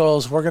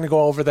singles. We're gonna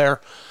go over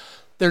there.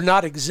 They're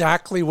not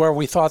exactly where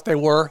we thought they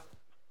were.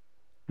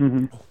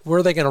 Where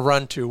are they going to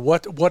run to?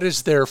 What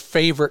is their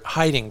favorite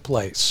hiding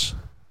place?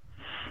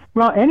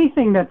 Well,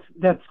 anything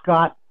that's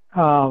got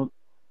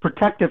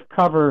protective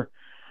cover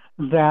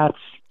that's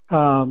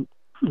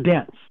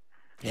dense.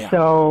 Yeah.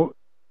 So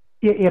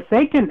if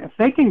they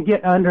can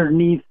get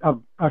underneath a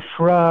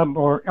shrub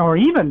or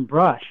even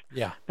brush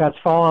that's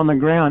fall on the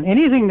ground,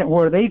 anything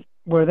where they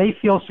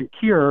feel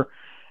secure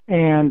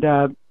and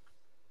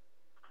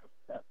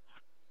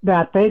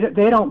that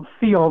they don't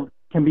feel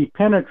can be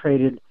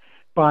penetrated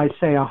by,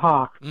 say, a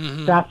hawk,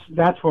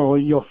 that's where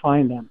you'll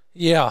find them.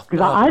 Yeah,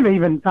 because I've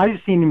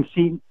seen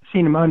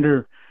them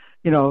under,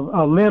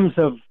 limbs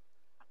of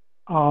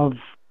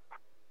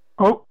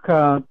oak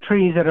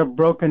trees that are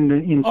broken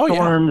in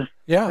storms.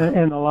 Yeah.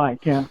 And the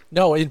like, yeah.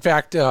 No, in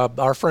fact,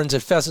 our friends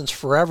at Pheasants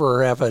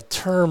Forever have a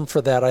term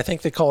for that. I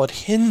think they call it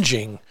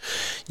hinging.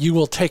 You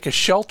will take a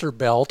shelter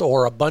belt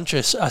or a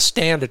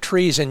stand of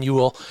trees, and you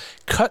will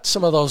cut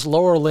some of those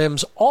lower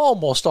limbs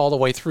almost all the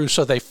way through,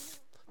 so the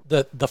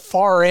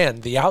far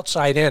end, the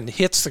outside end,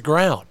 hits the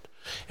ground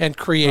and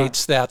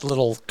creates that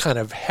little kind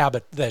of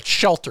habit, that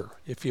shelter,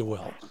 if you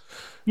will.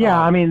 Yeah,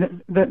 I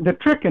mean, the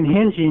trick in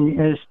hinging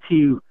is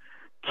to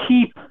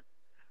keep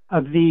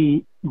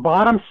the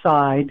bottom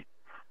side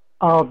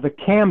of the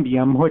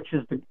cambium, which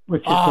is the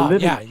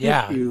living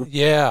tissue,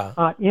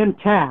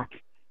 intact.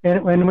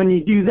 And when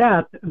you do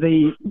that,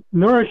 the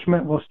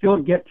nourishment will still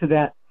get to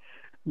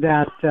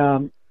that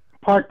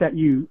part that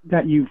you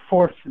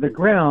force to the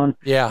ground,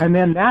 and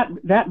then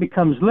that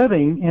becomes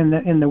living,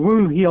 and the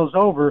wound heals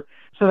over,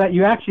 so that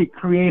you actually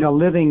create a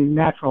living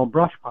natural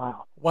brush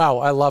pile. Wow,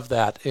 I love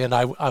that, and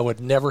I would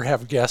never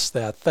have guessed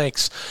that.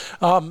 Thanks.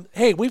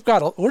 Hey,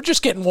 we're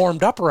just getting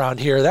warmed up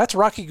around here. That's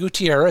Rocky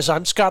Gutierrez.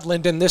 I'm Scott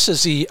Linden. This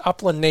is the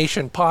Upland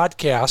Nation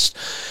podcast.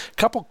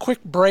 Couple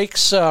quick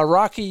breaks.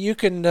 Rocky, you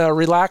can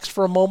relax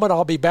for a moment.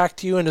 I'll be back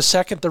to you in a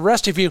second. The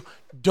rest of you,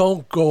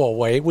 don't go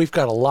away. We've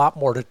got a lot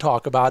more to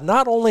talk about.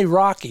 Not only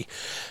Rocky,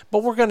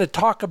 but we're going to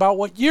talk about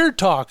what you're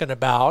talking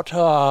about.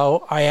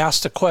 I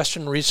asked a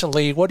question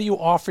recently, what do you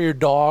offer your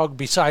dog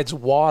besides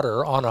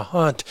water on a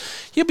hunt?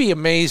 You'd be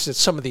amazed at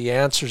some of the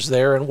answers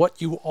there and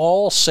what you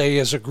all say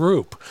as a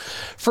group.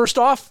 First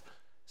off,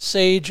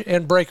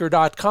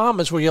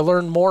 sageandbreaker.com is where you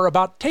learn more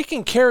about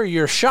taking care of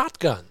your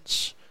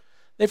shotguns.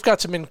 They've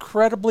got some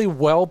incredibly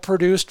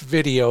well-produced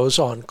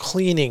videos on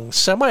cleaning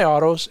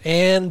semi-autos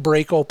and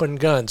break-open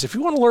guns. If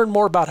you want to learn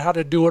more about how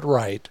to do it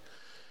right,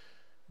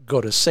 go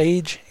to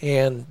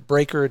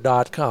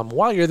sageandbreaker.com.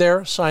 While you're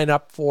there, sign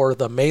up for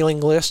the mailing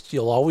list.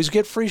 You'll always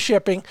get free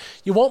shipping.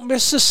 You won't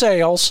miss the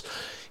sales.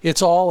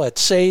 It's all at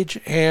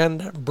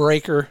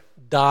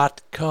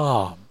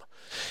sageandbreaker.com.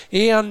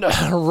 And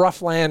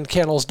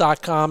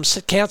roughlandkennels.com.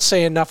 Can't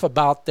say enough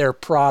about their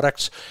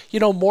products.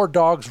 More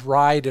dogs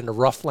ride in a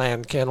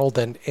Roughland kennel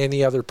than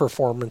any other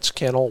performance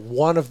kennel.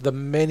 One of the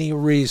many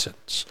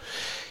reasons.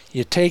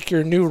 You take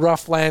your new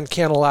Roughland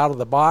kennel out of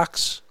the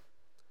box,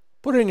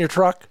 put it in your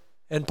truck,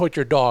 and put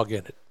your dog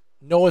in it.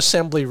 No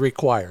assembly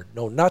required.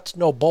 No nuts,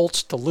 no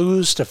bolts to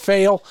lose, to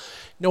fail.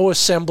 No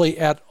assembly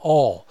at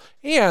all.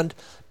 And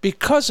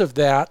because of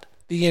that,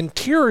 the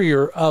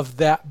interior of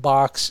that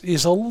box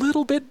is a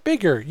little bit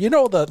bigger.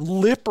 The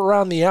lip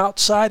around the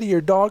outside of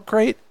your dog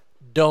crate?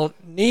 Don't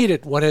need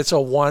it when it's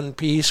a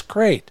one-piece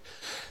crate.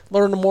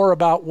 Learn more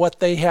about what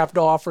they have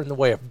to offer in the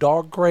way of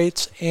dog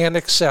crates and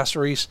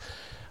accessories.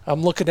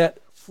 I'm looking at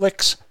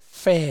Flix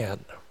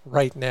Fan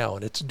right now,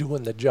 and it's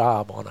doing the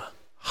job on a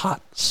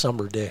hot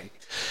summer day.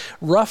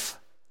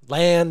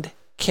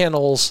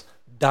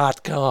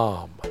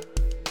 roughlandkennels.com.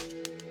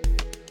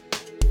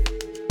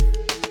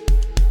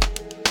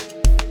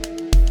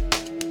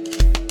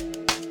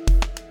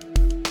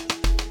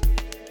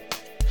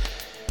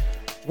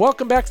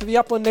 Welcome back to the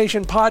Upland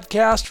Nation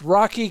podcast.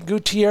 Rocky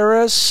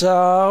Gutierrez.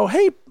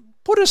 Hey,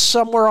 put us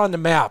somewhere on the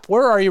map.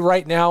 Where are you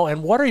right now,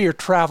 and what are your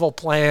travel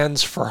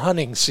plans for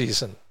hunting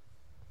season?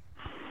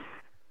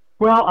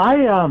 Well,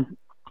 I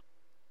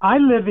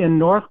live in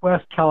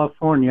Northwest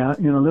California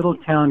in a little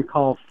town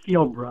called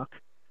Fieldbrook,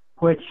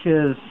 which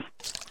is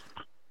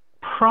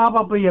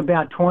probably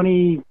about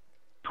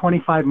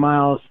 25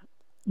 miles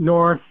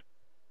north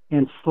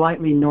and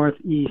slightly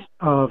northeast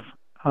of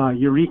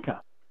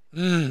Eureka.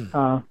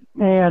 I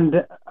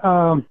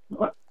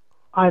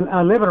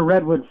live in a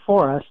redwood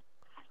forest.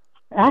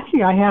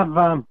 Actually, I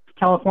have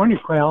California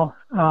quail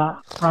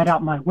right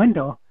out my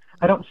window.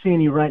 I don't see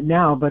any right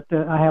now, but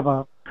I have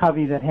a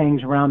covey that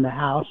hangs around the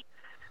house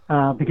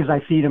because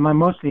I feed them. I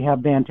mostly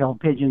have band-tailed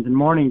pigeons and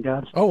mourning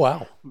doves. Oh,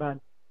 wow! But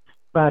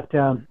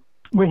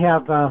we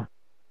have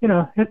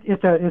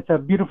it's a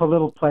beautiful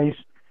little place.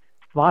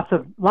 Lots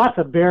of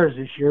bears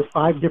this year.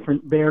 5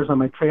 different bears on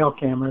my trail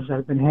cameras that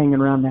have been hanging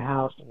around the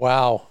house.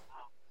 Wow!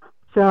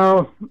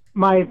 So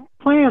my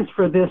plans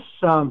for this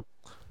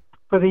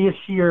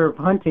year of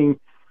hunting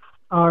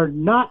are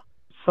not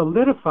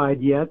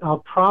solidified yet. I'll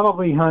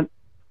probably hunt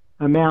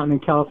a mountain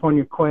and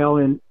California quail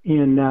in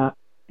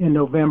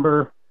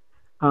November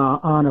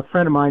on a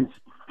friend of mine's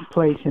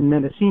place in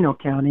Mendocino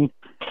County,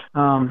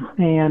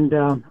 and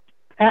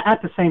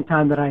at the same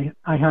time that I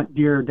hunt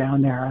deer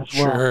down there as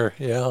well. Sure,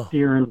 yeah.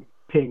 Deer and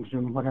pigs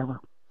and whatever.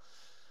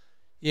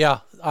 Yeah,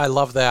 I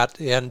love that,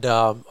 and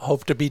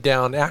hope to be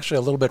down actually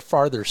a little bit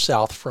farther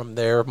south from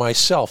there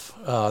myself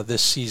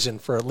this season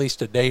for at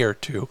least a day or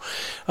two.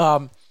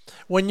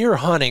 When you're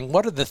hunting,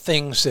 what are the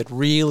things that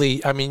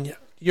really, I mean,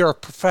 you're a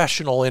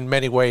professional in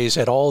many ways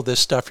at all this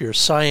stuff. You're a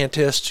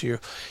scientist, you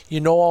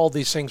know all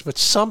these things, but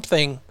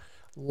something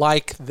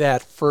like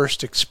that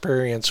first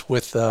experience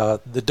with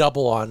the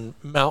double on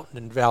Mountain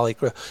and Valley,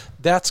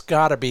 that's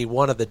got to be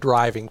one of the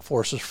driving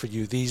forces for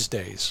you these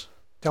days.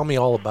 Tell me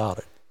all about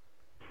it.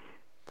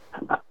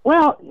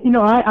 Well, you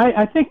know,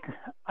 I think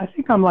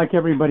I'm like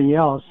everybody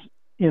else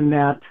in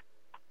that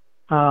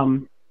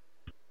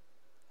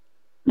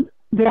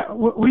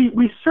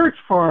we search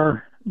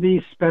for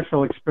these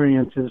special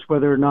experiences,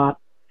 whether or not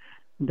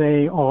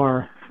they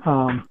are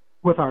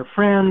with our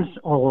friends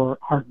or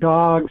our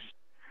dogs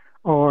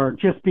or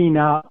just being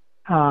out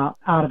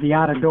of the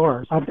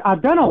outdoors.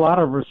 I've done a lot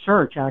of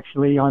research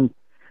actually on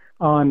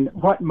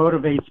what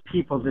motivates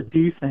people to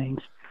do things.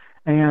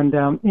 And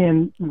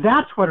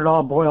that's what it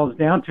all boils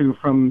down to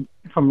from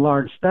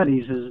large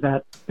studies, is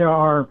that there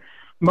are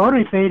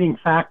motivating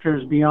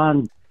factors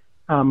beyond,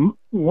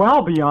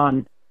 well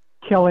beyond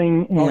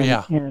killing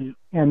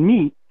and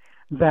meat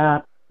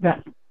that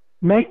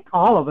make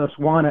all of us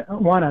want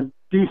to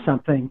do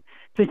something.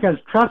 Because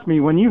trust me,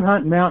 when you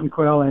hunt mountain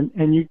quail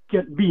and you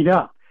get beat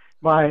up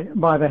by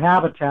the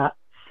habitat,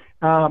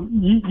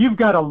 you've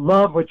got to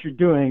love what you're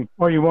doing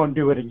or you won't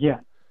do it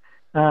again.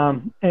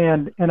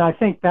 And I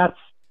think that's,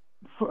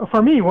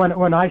 for me,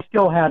 when I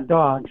still had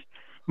dogs,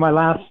 my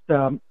last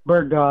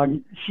bird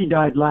dog, she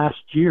died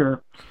last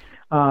year.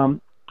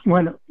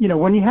 When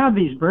you have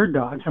these bird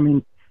dogs, I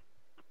mean,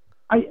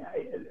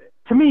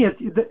 to me,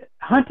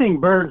 hunting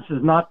birds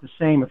is not the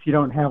same if you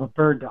don't have a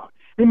bird dog.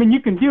 I mean,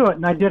 you can do it,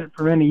 and I did it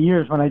for many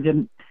years when I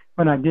didn't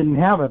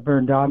have a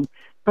bird dog.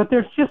 But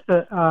there's just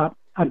a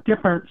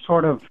different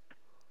sort of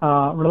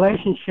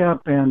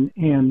relationship and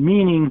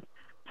meaning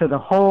to the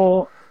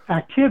whole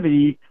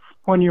activity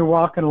when you're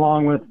walking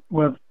along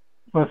with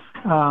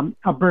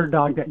a bird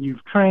dog that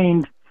you've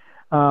trained,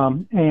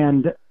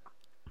 and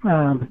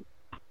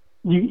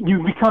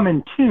you become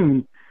in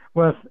tune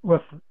with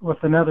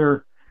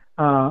another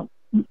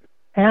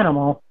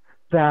animal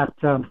that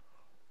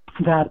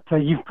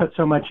you've put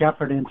so much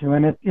effort into,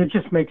 and it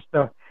just makes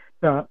the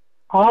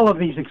all of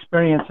these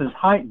experiences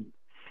heightened.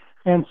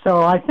 And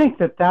so I think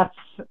that's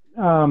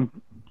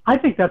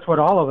what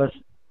all of us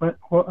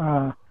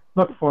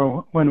look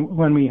for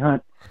when we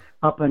hunt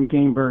upland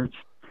game birds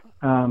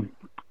in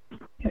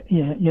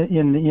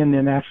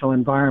the natural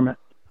environment.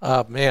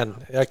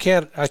 Man, I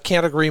can't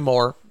agree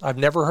more. I've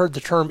never heard the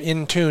term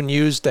in tune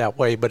used that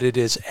way, but it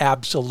is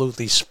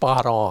absolutely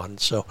spot on.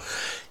 So,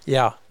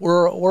 yeah,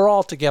 we're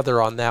all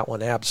together on that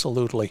one.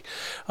 Absolutely.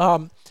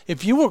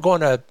 If you were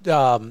going to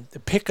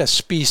pick a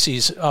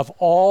species of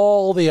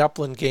all the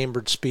upland game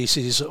bird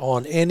species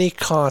on any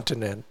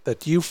continent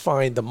that you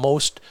find the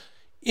most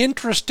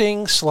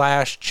interesting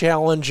 /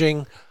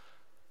 challenging,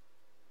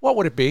 what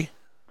would it be?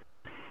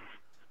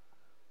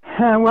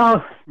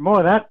 Well,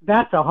 boy,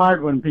 that's a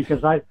hard one,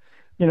 because as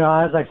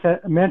I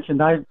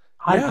mentioned, I've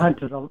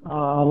hunted a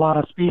lot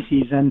of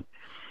species,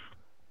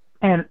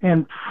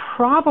 and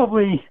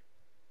probably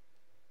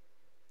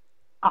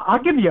I'll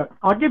give you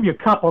a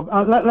couple.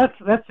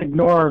 Let's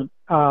ignore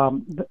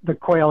the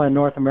quail in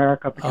North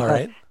America, because all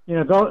right.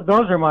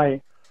 Those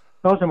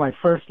are my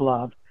first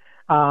love.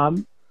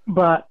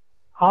 But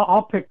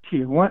I'll pick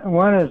two.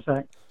 One is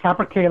a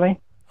capercaillie.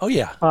 Oh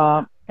yeah.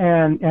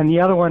 And the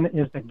other one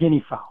is the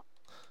guinea fowl.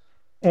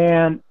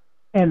 And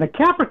the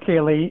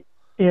capercaillie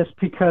is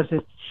because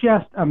it's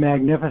just a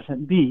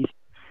magnificent beast,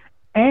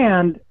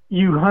 and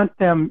you hunt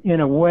them in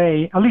a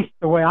way, at least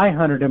the way I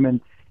hunted them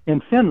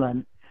in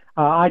Finland.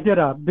 I did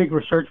a big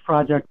research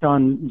project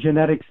on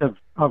genetics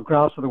of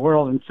grouse of the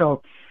world, and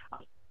so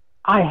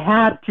I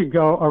had to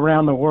go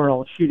around the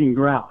world shooting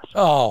grouse.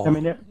 Oh, I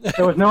mean,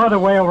 there was no other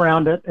way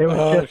around it. It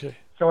was just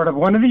sort of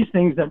one of these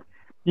things that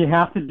you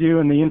have to do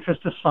in the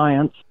interest of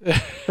science.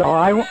 So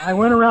I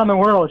went around the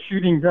world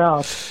shooting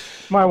grouse.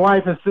 My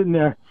wife is sitting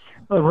there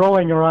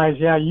rolling her eyes.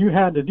 Yeah, you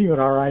had to do it,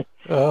 all right.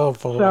 Oh,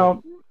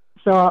 boy.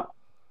 So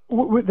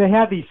they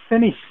had these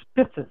Finnish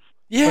Spitzes.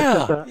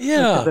 Yeah,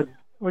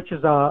 which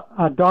is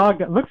a dog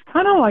that looks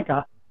kind of like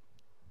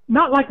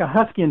not like a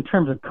husky in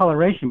terms of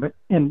coloration, but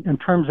in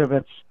terms of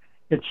its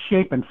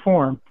shape and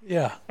form.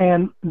 Yeah.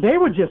 And they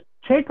would just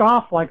take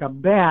off like a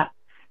bat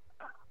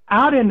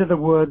out into the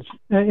woods,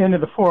 into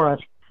the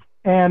forest,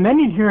 and then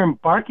you'd hear them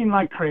barking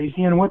like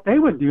crazy. And what they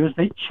would do is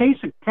they'd chase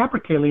a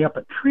capercaillie up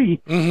a tree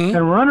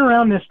and run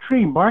around this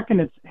tree, barking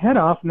its head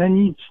off, and then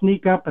you'd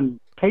sneak up and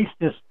taste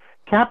this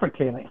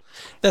capercaillie.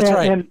 That's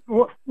right. And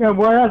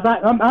whereas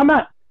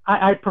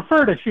I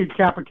prefer to shoot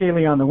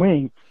capercaillie on the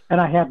wing, and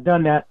I have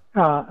done that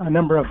a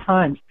number of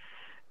times.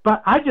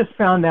 But I just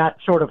found that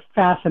sort of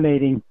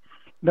fascinating,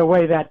 the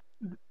way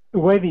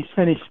these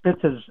Finnish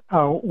Spitzes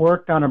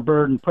worked on a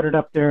bird and put it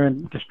up there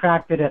and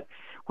distracted it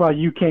while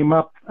you came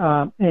up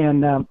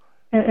and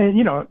and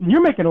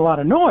you're making a lot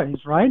of noise,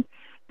 right?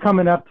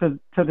 Coming up to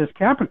this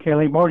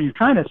capercaillie, or you're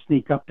trying to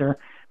sneak up there,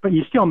 but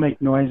you still make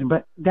noise.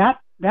 But that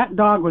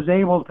dog was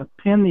able to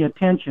pin the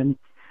attention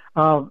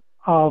of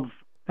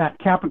that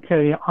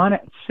capercaillie on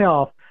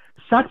itself,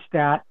 such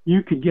that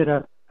you could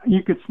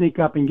sneak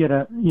up and get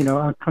a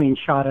clean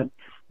shot at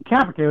the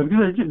capercaillie.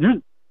 Because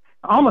they're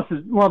almost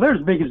they're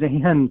as big as a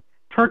hen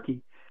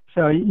turkey.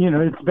 So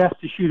it's best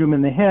to shoot them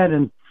in the head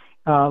and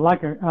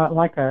like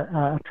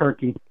a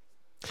turkey.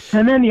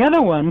 And then the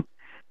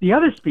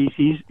other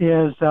species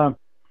is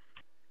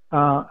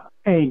a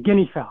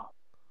guinea fowl,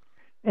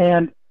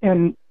 and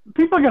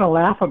people are going to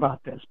laugh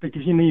about this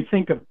because you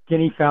think of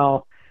guinea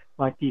fowl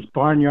like these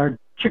barnyard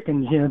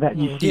chickens, that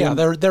you see. Yeah,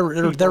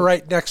 they're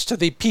right next to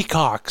the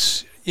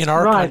peacocks in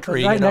our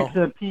country. Right next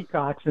to the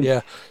peacocks.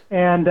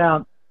 And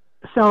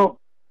so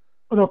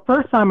the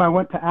first time I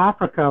went to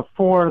Africa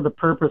for the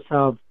purpose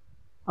of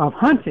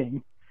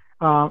hunting,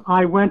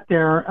 I went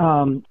there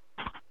and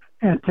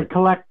to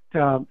collect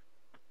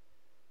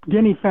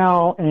guinea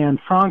fowl and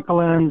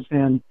francolins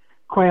and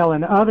quail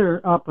and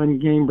other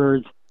upland game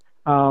birds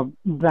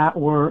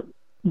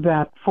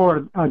that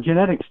for a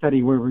genetic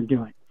study we were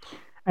doing,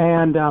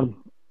 and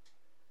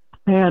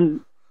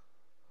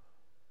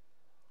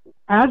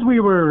as we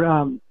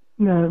were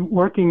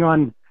working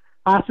on,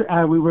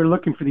 we were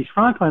looking for these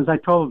francolins. I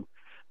told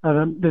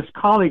this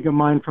colleague of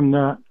mine from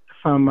a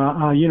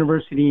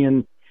university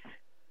in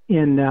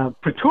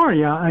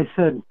Pretoria. I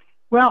said,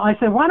 why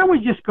don't we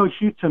just go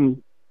shoot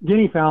some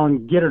guinea fowl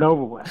and get it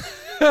over with?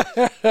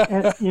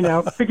 And,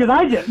 because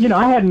I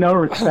had no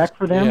respect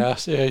for them.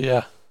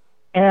 Yeah.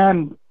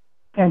 And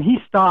he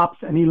stops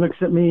and he looks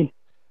at me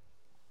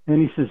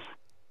and he says,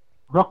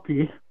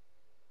 Rocky,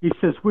 he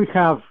says, we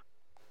have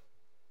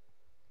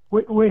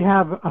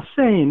a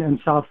saying in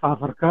South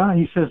Africa.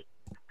 He says,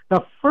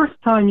 the first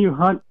time you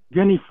hunt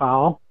guinea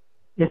fowl,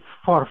 it's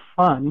for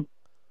fun.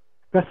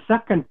 The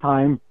second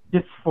time,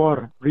 it's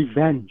for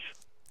revenge.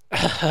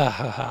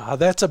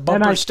 That's a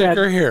bumper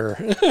sticker here.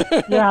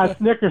 Yeah,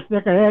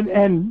 snicker.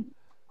 And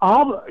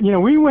all,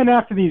 we went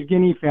after these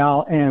guinea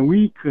fowl and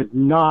we could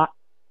not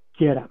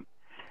get them.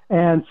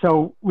 And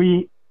so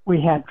we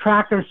had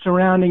trackers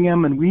surrounding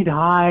them and we'd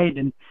hide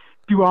and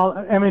do all,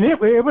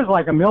 it was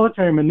like a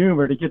military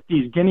maneuver to get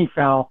these guinea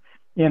fowl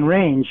in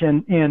range.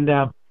 And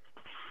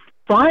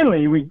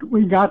finally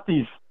we got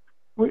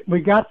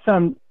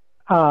some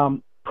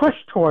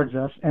pushed towards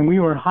us, and we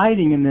were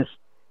hiding in this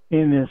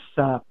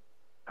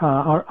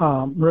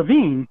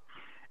ravine,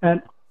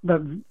 and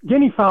the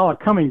guinea fowl are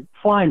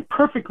flying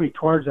perfectly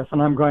towards us,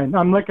 and I'm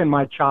licking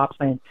my chops,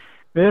 saying,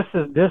 "This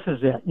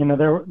is it.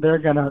 They're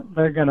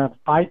gonna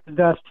bite the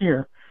dust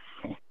here."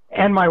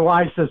 And my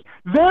wife says,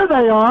 "There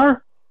they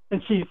are,"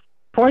 and she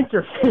points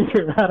her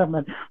finger at them,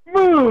 and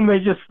boom, they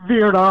just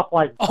veered off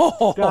like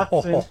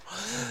dust,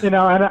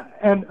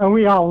 and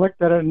we all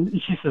looked at it,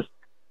 and she says,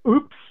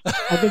 "Oops."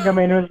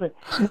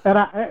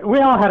 We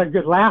all had a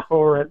good laugh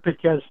over it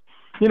because,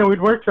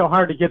 we'd worked so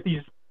hard to get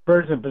these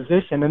birds in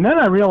position. And then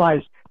I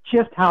realized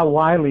just how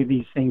wily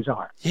these things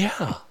are.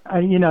 Yeah.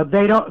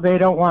 They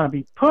don't want to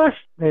be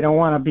pushed. They don't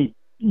want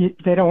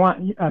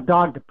a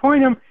dog to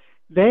point them.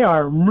 They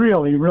are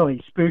really,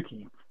 really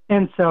spooky.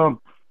 And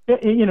so,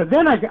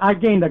 then I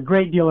gained a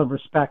great deal of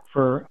respect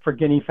for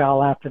guinea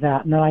fowl after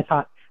that. And then I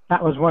thought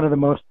that was one of the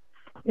most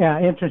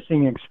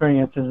interesting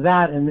experiences,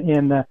 that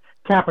in the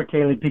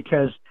capercaillie,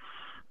 because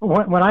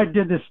when I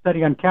did this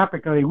study on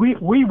capercaillie,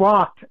 we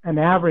walked an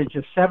average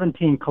of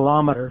 17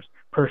 kilometers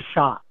per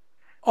shot.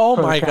 Oh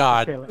my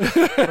God! For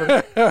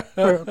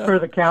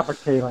the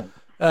capercaillie.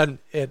 And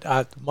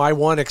my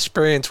one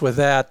experience with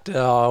that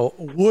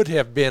would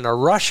have been a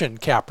Russian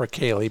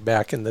capercaillie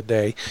back in the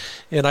day,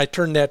 and I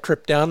turned that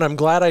trip down. I'm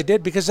glad I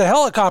did because the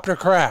helicopter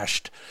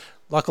crashed.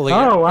 Luckily,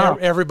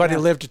 everybody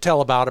lived to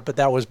tell about it, but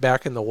that was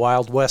back in the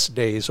Wild West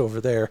days over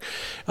there.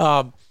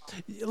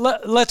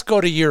 Let's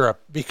go to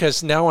Europe,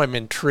 because now I'm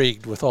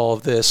intrigued with all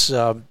of this.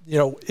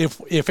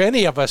 If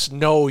any of us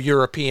know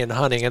European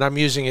hunting, and I'm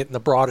using it in the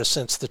broadest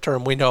sense of the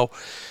term, we know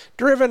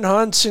driven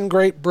hunts in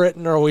Great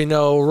Britain, or we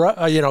know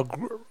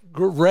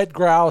red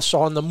grouse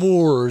on the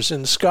moors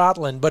in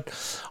Scotland. But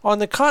on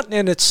the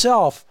continent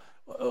itself,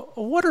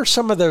 what are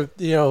some of the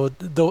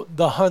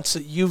hunts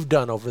that you've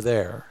done over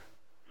there?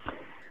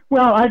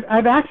 Well,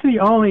 I've actually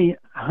only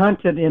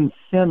hunted in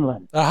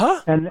Finland,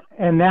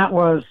 and that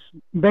was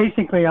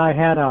basically I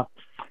had a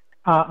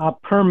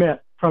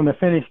permit from the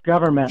Finnish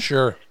government,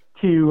 sure,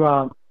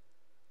 to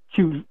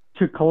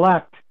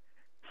collect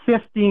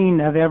 15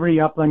 of every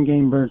upland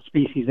game bird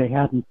species they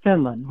had in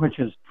Finland, which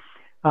is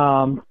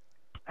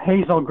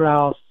hazel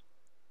grouse,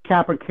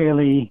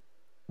 capercaillie,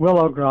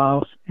 willow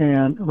grouse,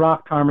 and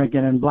rock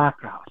ptarmigan and black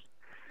grouse.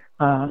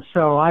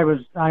 So I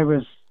was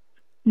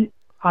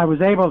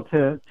able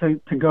to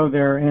go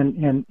there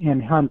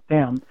and hunt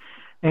them,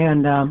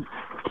 and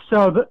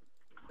so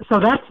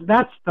that's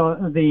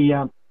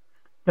the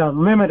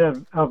limit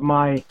of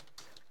my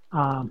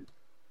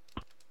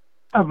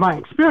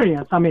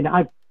experience.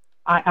 I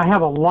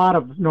have a lot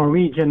of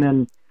Norwegian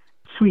and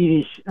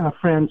Swedish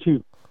friends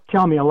who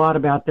tell me a lot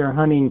about their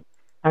hunting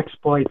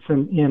exploits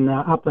in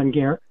upland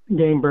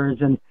game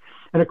birds, and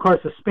of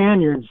course the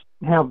Spaniards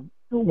have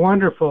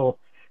wonderful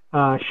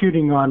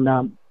shooting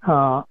on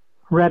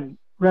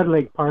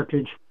red-legged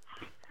partridge,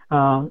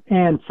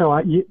 and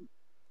so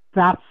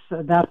that's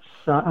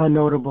a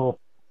notable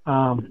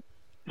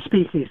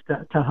species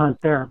to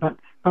hunt there. But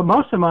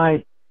most of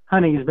my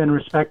hunting has been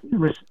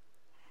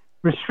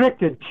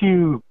restricted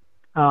to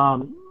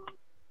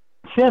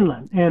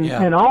Finland,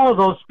 and all of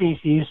those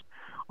species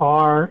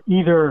are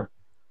either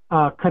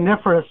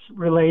coniferous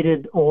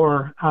related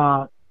or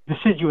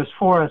deciduous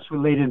forest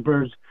related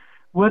birds,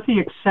 with the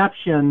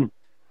exception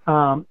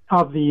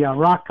of the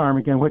rock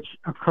ptarmigan, which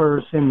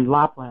occurs in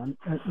Lapland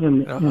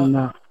in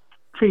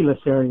treeless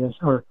areas,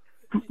 or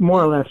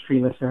more or less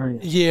treeless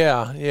areas.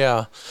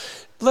 Yeah.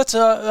 Let's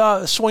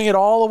swing it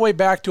all the way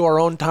back to our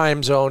own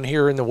time zone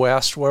here in the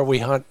West, where we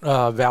hunt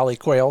valley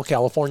quail,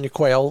 California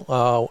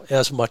quail,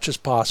 as much as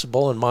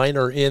possible. And mine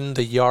are in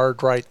the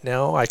yard right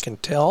now, I can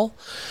tell,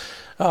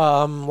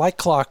 like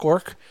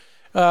clockwork.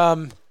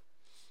 But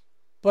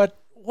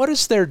what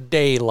is their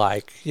day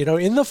like? You know,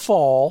 in the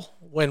fall,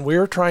 when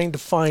we're trying to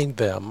find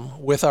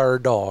them with our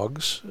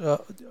dogs,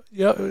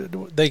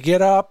 they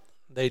get up,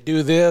 they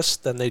do this,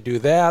 then they do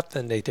that,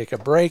 then they take a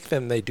break,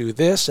 then they do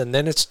this, and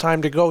then it's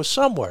time to go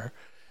somewhere.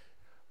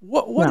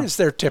 What is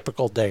their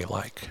typical day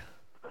like?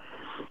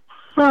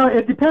 Well,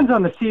 it depends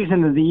on the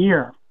season of the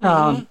year.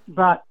 Mm-hmm.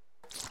 But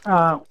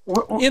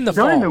in the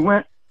during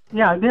fall,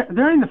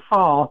 during the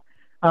fall,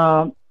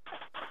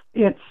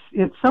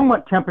 it's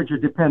somewhat temperature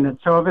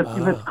dependent. So if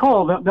it's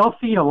cold, they'll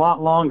feed a lot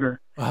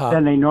longer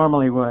than they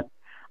normally would.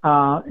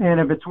 And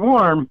if it's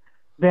warm,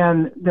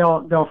 then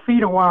they'll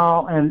feed a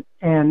while, and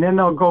then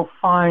they'll go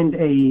find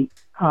a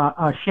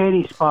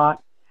shady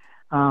spot,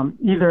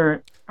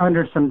 either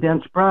under some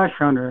dense brush,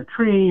 under a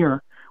tree,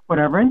 or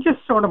whatever, and just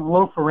sort of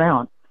loaf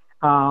around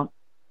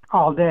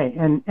all day.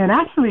 And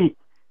actually,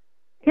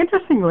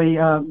 interestingly,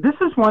 this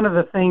is one of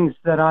the things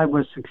that I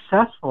was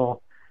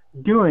successful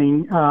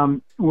doing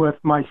with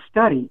my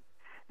study.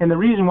 And the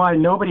reason why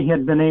nobody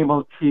had been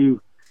able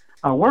to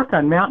work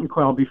on mountain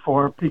quail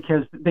before,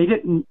 because they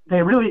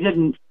really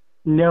didn't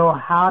know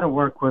how to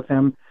work with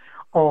them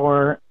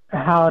or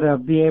how to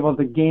be able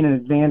to gain an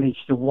advantage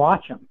to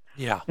watch them.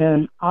 Yeah.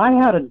 And I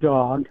had a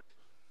dog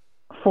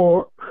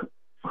who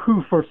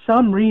for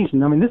some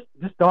reason, I mean,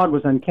 this dog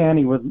was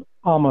uncanny with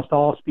almost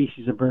all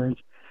species of birds,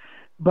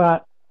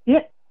 but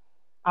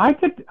I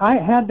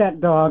had that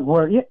dog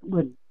where it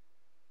would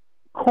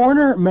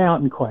corner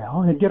mountain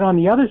quail and get on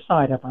the other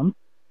side of him,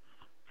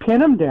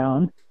 pin him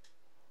down,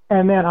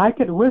 and then I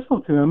could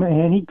whistle to him,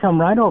 and he'd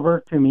come right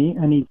over to me,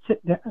 and he'd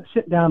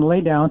sit down, lay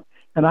down,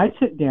 and I'd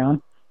sit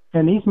down,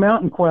 and these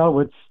mountain quail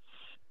would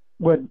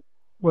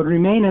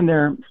remain in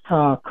their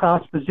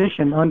crouch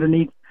position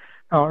underneath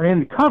or in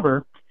the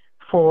cover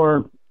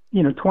for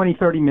 20,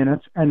 30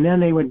 minutes, and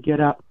then they would get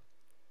up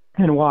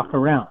and walk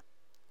around,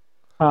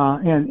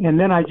 and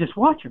then I just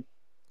watch them,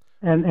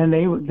 and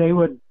they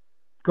would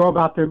go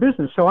about their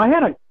business. So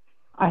I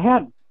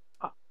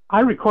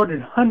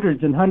recorded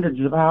hundreds and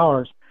hundreds of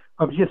hours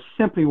of just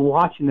simply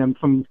watching them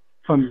from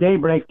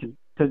daybreak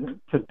to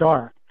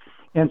dark.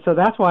 And so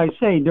that's why I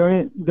say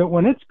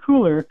when it's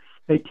cooler,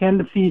 they tend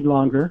to feed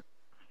longer.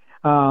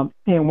 And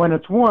when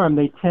it's warm,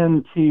 they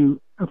tend to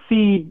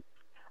feed.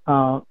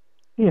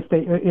 If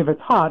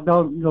it's hot,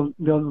 they'll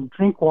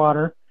drink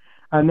water,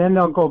 and then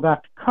they'll go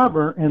back to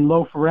cover and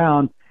loaf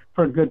around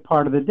for a good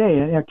part of the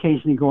day,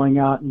 occasionally going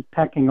out and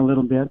pecking a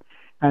little bit,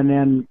 and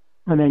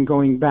then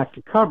going back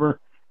to cover,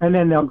 and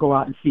then they'll go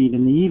out and feed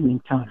in the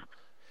evening time.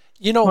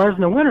 Whereas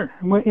in the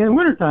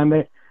wintertime,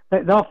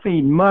 they'll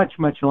feed much,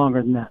 much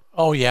longer than that.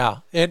 Oh, yeah.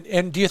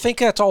 And do you think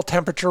that's all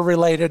temperature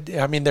related?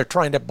 I mean, they're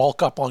trying to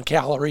bulk up on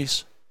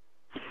calories?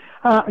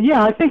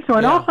 Yeah, I think so.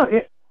 And also,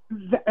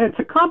 it's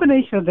a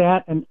combination of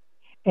that,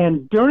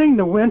 and during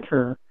the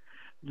winter,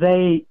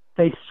 they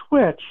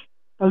switch,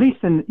 at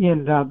least in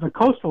the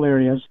coastal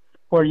areas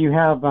where you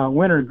have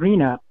winter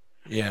green up,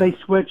 they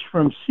switch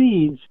from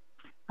seeds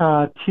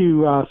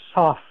to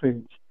soft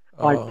foods,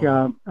 like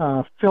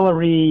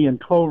fillory and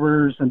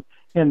clovers and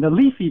the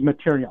leafy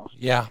materials.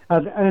 Yeah.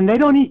 And they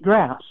don't eat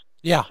grass.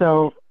 Yeah.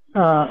 So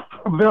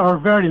or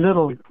very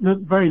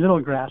little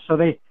grass. So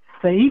they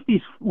eat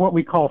these what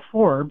we call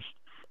forbs,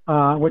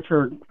 which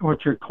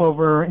are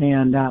clover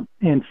and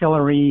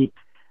fillory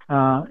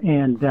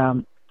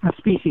and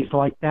species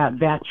like that,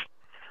 vetch.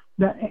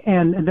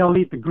 And they'll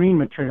eat the green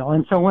material.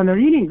 And so when they're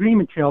eating green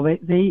material,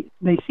 they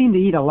seem to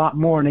eat a lot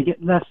more, and they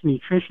get less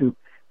nutrition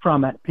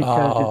from it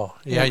because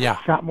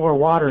it's got more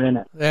water in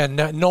it. And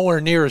nowhere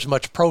near as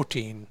much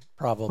protein,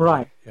 probably.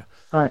 Right. Yeah.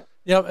 Right.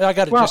 I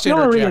got to just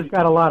interject. Fillory has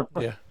got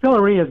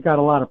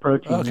a lot of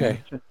protein.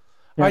 Okay.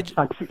 It's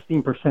like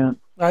 16%.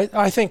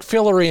 I think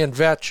fillory and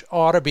vetch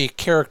ought to be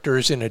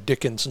characters in a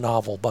Dickens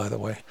novel, by the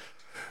way.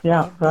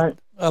 Yeah, right.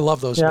 I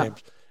love those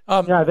names. They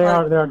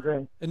are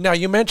great. Now,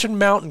 you mentioned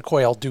mountain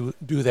quail do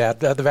that.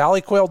 The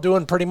valley quail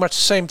doing pretty much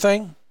the same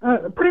thing?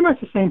 Pretty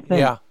much the same thing.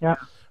 Yeah.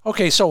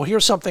 Okay, so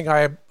here's something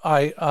I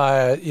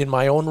in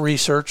my own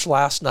research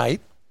last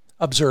night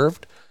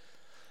observed.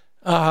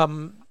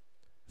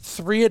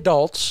 3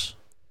 adults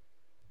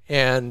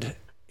and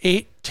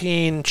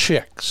 18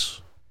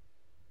 chicks.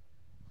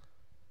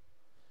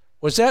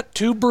 Was that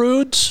 2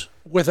 broods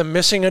with a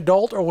missing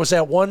adult, or was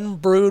that 1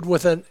 brood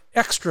with an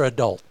extra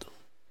adult?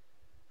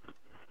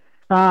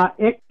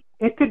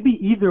 It could be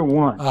either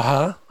one.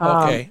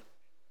 Okay.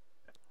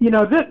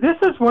 This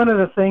is one of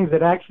the things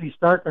that actually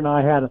Starker and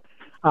I had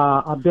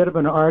a bit of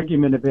an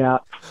argument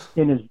about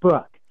in his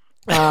book,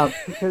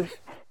 because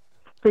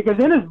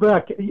in his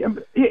book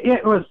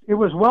it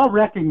was well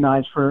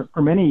recognized for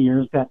many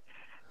years that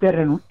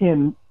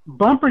in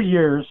bumper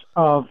years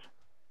of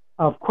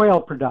quail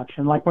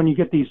production, like when you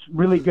get these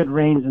really good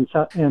rains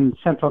in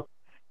Central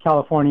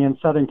California and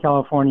Southern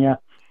California,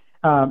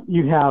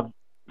 you have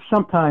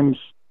sometimes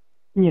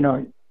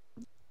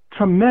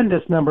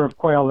tremendous number of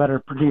quail that are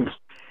produced.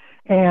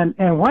 And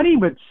what he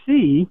would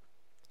see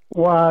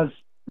was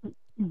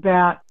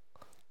that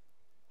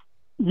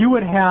you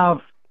would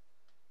have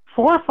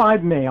 4 or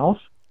 5 males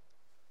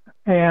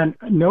and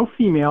no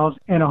females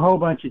and a whole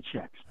bunch of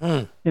chicks,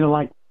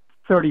 like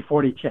 30,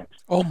 40 chicks.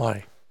 Oh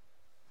my.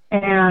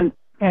 And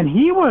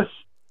he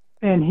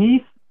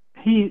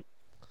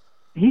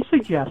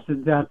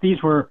suggested that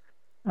these were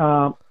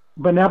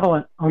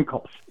benevolent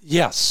uncles.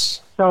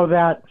 Yes. So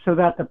that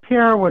the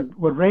pair would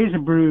raise a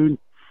brood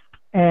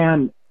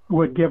and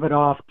would give it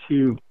off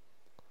to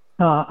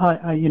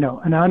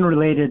an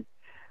unrelated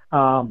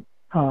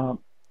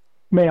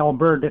male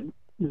bird that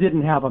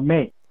didn't have a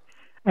mate.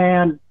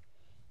 And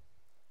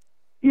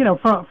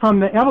from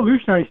the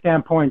evolutionary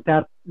standpoint,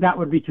 that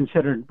would be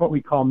considered what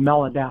we call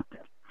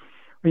maladaptive.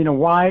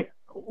 Why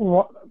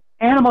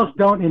animals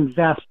don't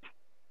invest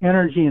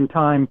energy and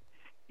time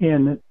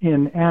in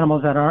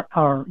animals that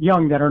are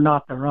young that are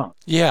not their own.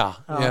 Yeah.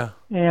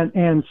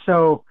 And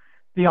so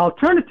the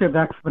alternative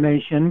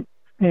explanation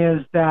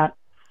is that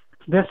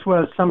this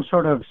was some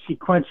sort of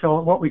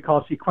sequential, what we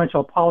call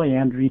sequential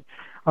polyandry,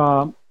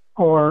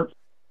 or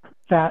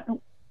that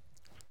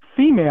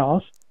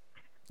females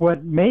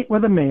would mate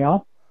with a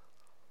male,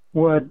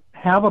 would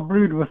have a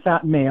brood with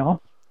that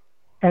male,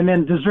 and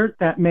then desert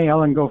that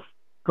male and go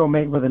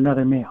mate with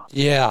another male.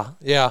 Yeah.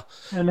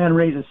 And then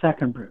raise a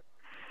second brood.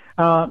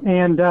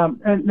 And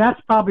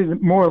that's probably the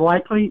more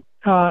likely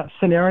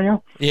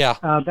scenario. Yeah.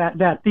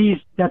 That these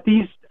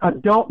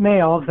adult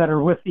males that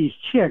are with these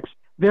chicks,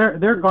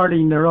 they're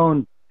guarding their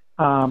own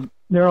young.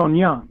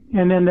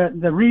 And then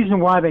the reason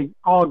why they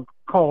all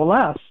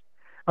coalesce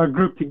or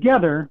group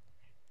together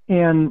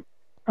in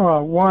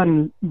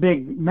one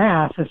big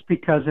mass is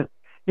because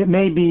it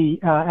may be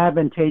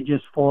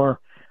advantageous for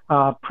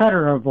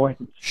predator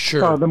avoidance.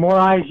 Sure. So the more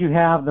eyes you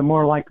have, the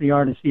more likely you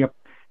are to see a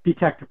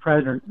detect a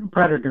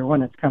predator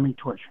when it's coming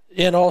towards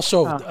you. And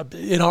also,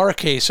 in our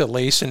case at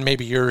least, and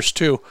maybe yours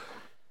too,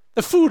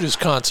 the food is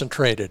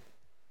concentrated.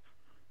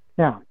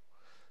 Yeah.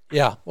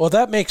 Yeah. Well,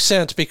 that makes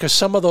sense because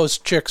some of those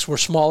chicks were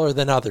smaller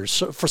than others.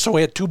 So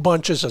we had 2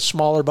 bunches, a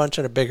smaller bunch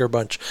and a bigger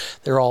bunch.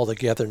 They're all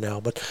together now.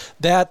 But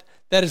that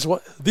is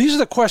what these are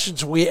the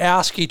questions we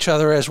ask each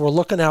other as we're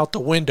looking out the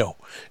window.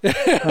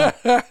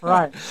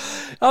 Right.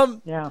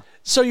 Yeah.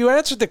 So you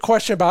answered the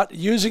question about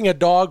using a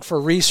dog for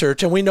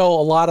research, and we know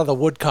a lot of the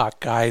woodcock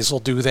guys will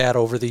do that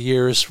over the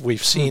years.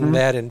 We've seen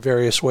that in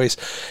various ways,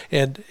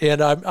 and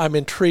I'm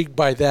intrigued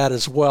by that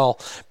as well.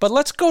 But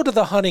let's go to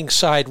the hunting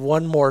side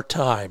one more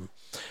time.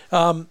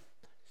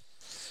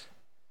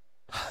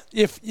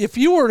 If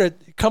you were to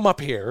come up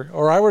here,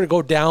 or I were to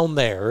go down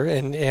there,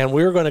 and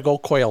we were going to go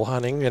quail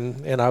hunting,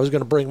 and I was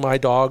going to bring my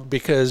dog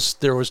because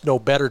there was no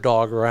better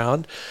dog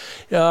around,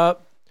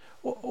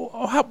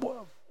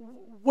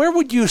 where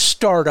would you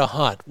start a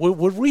hunt?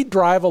 Would we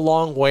drive a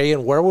long way,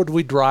 and where would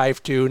we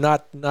drive to?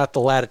 Not the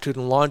latitude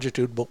and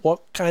longitude, but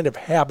what kind of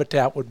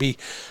habitat would be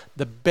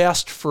the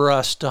best for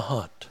us to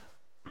hunt?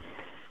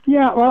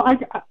 Yeah, well,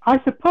 I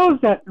suppose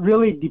that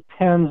really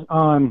depends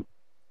on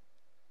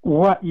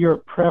what your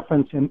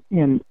preference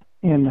in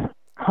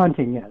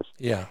hunting is.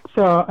 Yeah.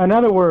 So, in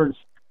other words,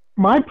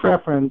 my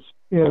preference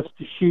is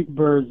to shoot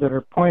birds that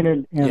are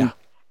pointed and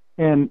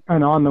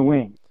on the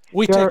wing.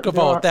 We think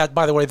about that,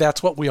 by the way.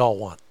 That's what we all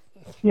want.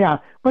 Yeah,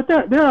 but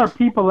there are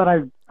people that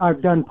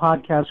I've done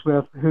podcasts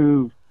with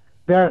who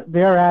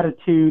their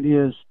attitude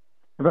is,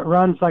 if it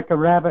runs like a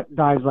rabbit,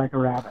 dies like a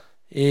rabbit.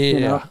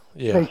 Yeah.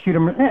 They shoot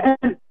them,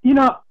 and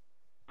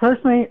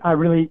personally,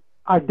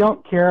 I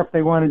don't care if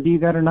they want to do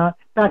that or not.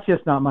 That's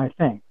just not my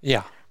thing.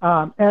 Yeah.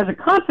 As a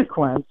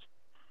consequence,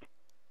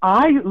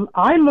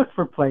 I look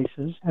for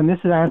places, and this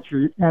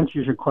answers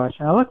your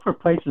question. I look for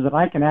places that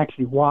I can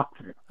actually walk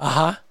through.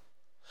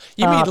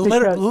 You mean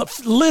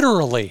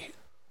literally?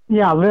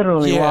 Yeah,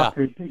 literally walk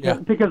through.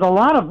 Because a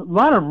lot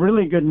of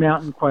really good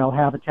mountain quail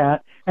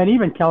habitat, and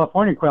even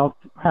California quail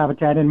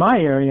habitat in my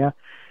area,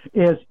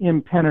 is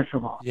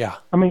impenetrable. Yeah.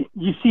 I mean,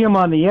 you see them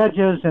on the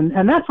edges,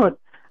 and that's what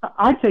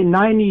I'd say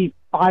 95%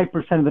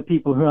 of the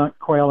people who hunt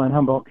quail in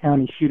Humboldt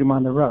County shoot them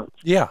on the roads.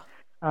 Yeah.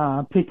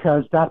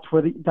 Because that's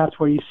where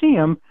you see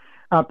them.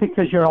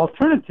 because your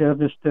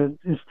alternative is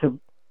to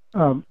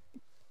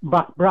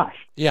buck brush.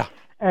 Yeah.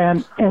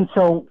 And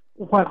so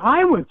what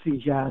I would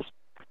suggest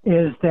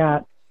is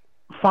that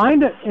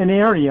find an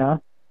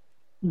area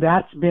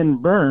that's been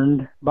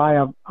burned by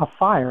a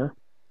fire,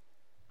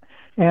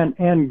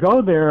 and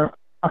go there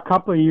a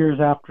couple of years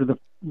after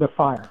the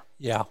fire.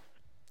 Yeah.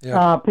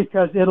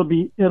 Because it'll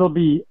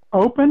be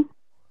open,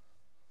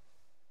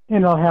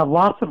 and it'll have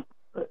lots of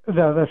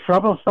the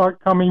shrub will start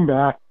coming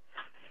back,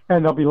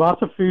 and there'll be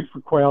lots of food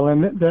for quail.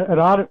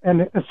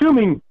 And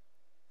assuming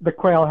the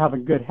quail have a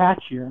good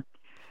hatch year,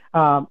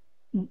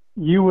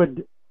 you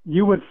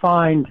would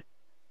find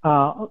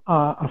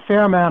a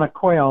fair amount of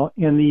quail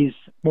in these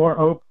more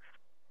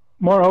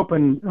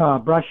open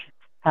brush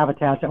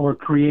habitats that were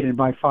created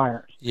by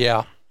fires.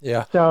 Yeah.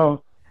 Yeah.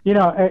 So,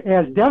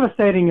 as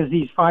devastating as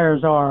these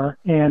fires are,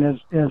 and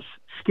as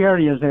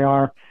scary as they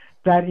are,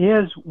 that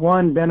is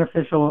one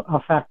beneficial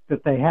effect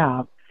that they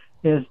have,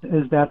 is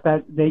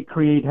that they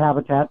create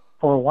habitat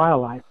for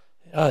wildlife.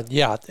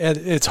 Yeah, and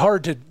it's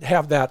hard to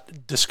have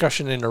that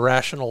discussion in a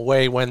rational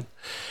way when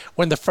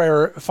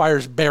the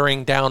fire's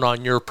bearing down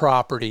on your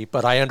property,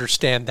 but I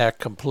understand that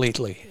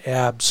completely.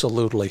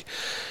 Absolutely.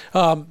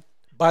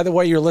 By the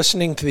way, you're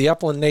listening to the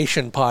Upland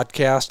Nation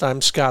podcast.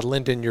 I'm Scott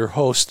Linden, your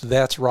host.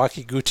 That's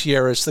Rocky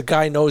Gutierrez. The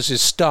guy knows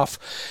his stuff.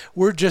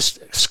 We're just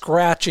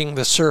scratching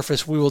the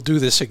surface. We will do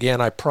this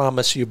again, I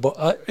promise you,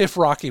 if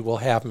Rocky will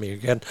have me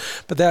again.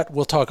 But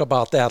we'll talk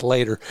about that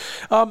later.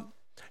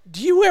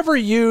 Do you ever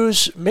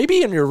use,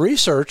 maybe in your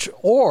research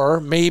or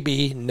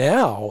maybe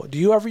now, do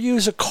you ever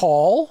use a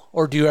call,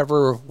 or do you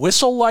ever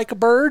whistle like a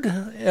bird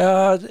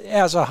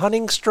as a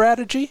hunting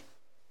strategy?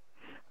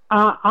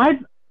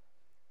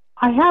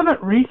 I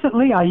haven't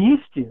recently. I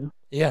used to.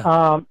 Yeah.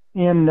 I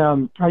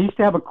used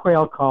to have a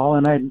quail call,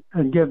 and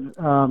I'd give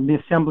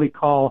the assembly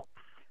call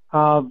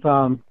of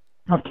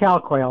cow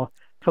quail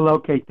to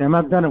locate them.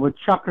 I've done it with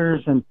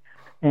chuckers, and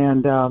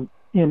when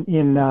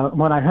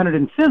I hunted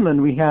in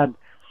Finland, we had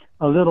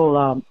a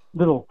little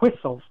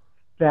whistles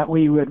that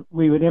we would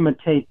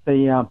imitate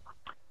the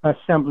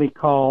assembly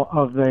call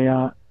of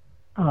the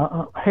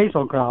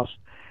hazel grouse.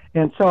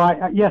 And so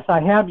I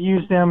have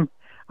used them.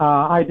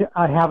 I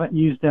haven't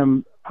used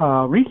them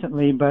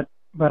recently, but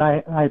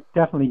I've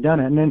definitely done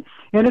it, and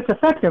it's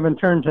effective in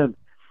terms of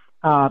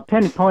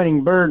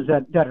pinpointing birds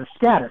that are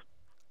scattered,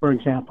 for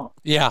example.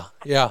 Yeah,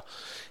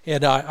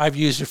 and I've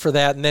used it for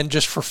that, and then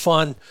just for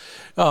fun,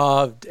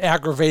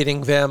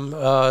 aggravating them.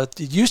 It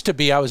used to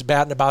be I was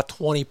batting about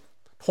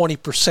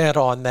 20%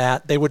 on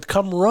that. They would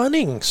come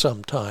running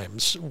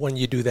sometimes when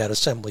you do that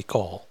assembly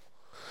call.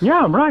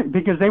 Yeah, right,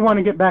 because they want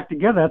to get back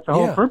together. That's the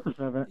whole purpose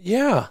of it.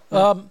 Yeah.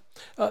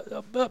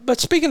 But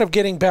speaking of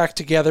getting back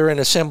together in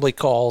assembly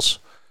calls,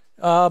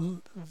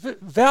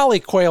 valley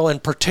quail in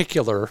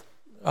particular,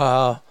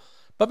 but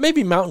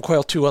maybe mountain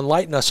quail too,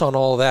 enlighten us on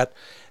all of that.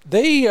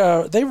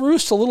 They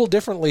roost a little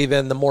differently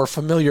than the more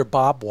familiar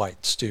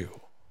bobwhites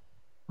do.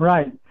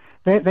 Right.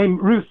 They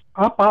roost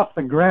up off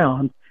the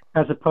ground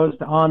as opposed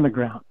to on the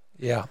ground.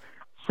 Yeah.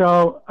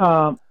 So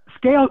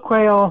scale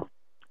quail,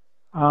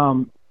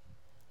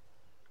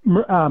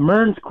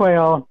 Mearns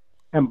quail,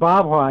 and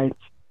bobwhites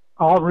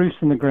all roost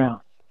in the ground.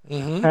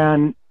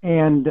 Mm-hmm.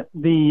 And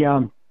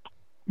the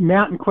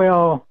mountain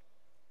quail,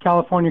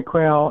 California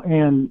quail,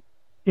 and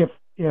if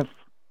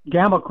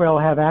gamble quail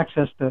have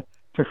access to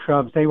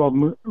shrubs, they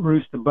will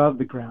roost above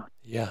the ground.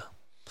 Yeah.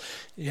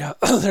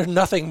 There's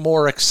nothing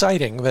more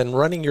exciting than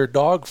running your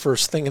dog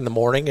first thing in the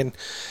morning and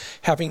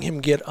having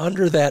him get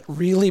under that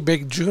really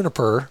big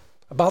juniper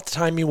about the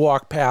time you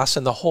walk past,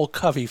 and the whole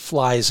covey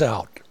flies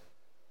out.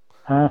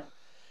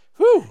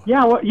 Whew.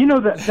 Yeah, well,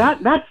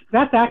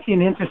 that's actually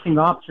an interesting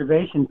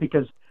observation,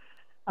 because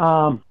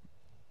the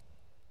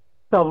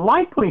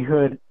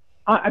likelihood,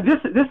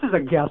 this is a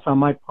guess on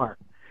my part,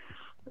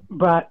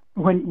 but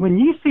when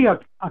you see a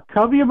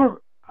covey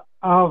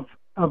of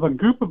a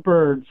group of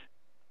birds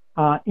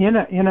in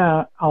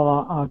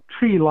a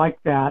tree like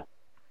that,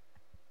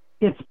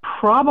 it's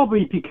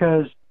probably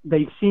because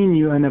they've seen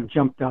you and have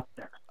jumped up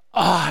there.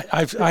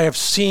 I have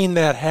seen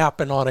that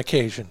happen on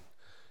occasion.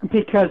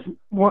 Because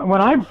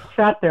when I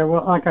sat there,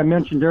 well, like I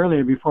mentioned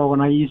earlier before, when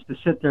I used to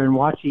sit there and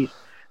watch these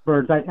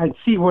birds, I'd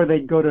see where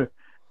they'd go to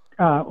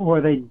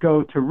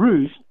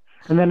roost,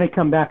 and then they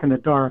come back in the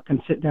dark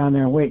and sit down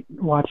there and wait,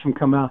 watch them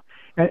come out.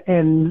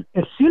 And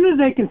as soon as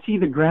they can see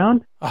the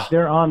ground,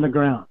 they're on the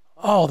ground.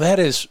 Oh, that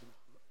is.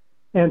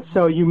 And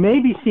so you may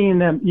be seeing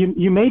them.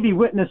 You may be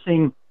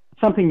witnessing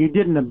something you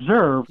didn't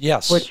observe.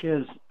 Yes. Which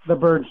is the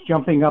birds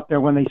jumping up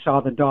there when they saw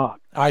the dog.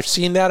 I've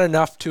seen that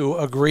enough to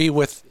agree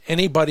with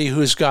anybody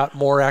who's got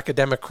more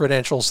academic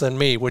credentials than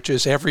me, which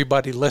is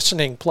everybody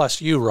listening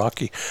plus you,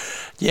 Rocky.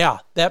 Yeah,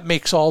 that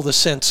makes all the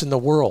sense in the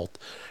world.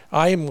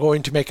 I am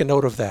going to make a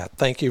note of that.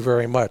 Thank you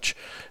very much.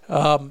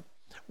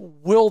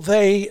 Will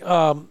they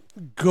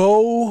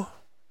go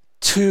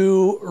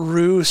to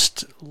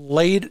roost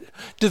late?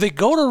 Do they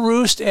go to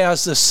roost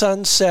as the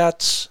sun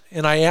sets?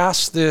 And I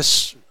ask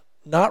this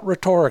not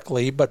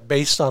rhetorically, but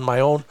based on my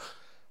own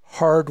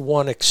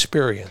hard-won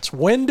experience.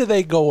 When do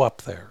they go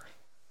up there?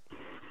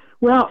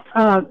 Well,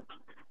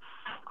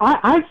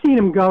 I've seen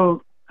them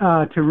go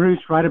to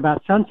roost right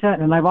about sunset,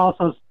 and I've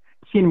also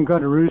seen them go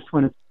to roost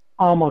when it's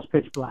almost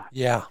pitch black.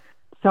 Yeah.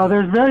 So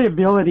there's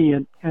variability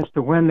as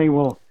to when they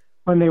will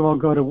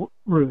go to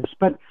roost.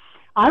 But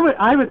I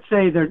would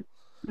say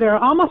they're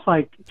almost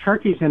like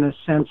turkeys in a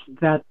sense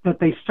that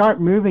they start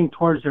moving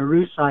towards their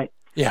roost site.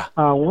 Yeah.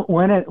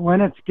 When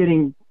it's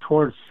getting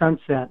towards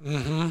sunset,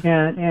 Mm-hmm.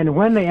 and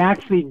when they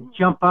actually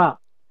jump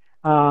up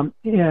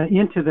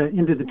into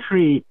the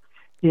tree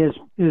is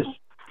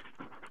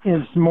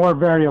more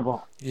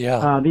variable.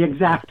 Yeah. The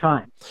exact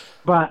time,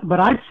 but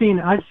I've seen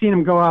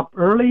them go up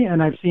early,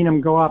 and I've seen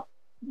them go up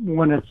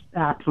when it's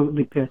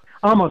absolutely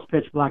almost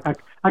pitch black.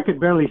 I could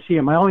barely see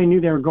them. I only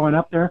knew they were going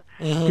up there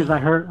because I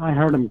heard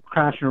them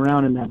crashing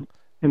around in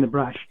the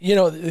brush. You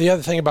know, the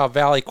other thing about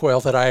valley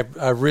quail that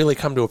I've really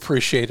come to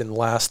appreciate in the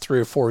last 3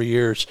 or 4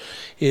 years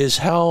is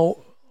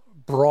how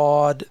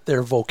broad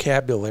their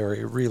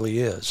vocabulary really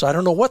is. I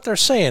don't know what they're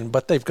saying,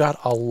 but they've got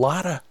a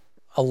lot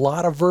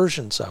of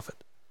versions of it.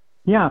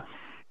 Yeah.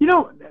 You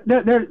know,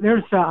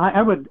 there's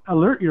I would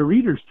alert your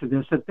readers to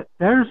this, that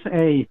there's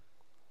a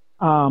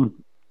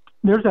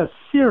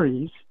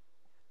series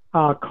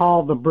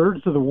called The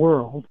Birds of the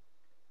World.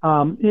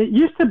 It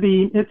used to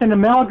be, it's an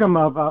amalgam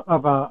of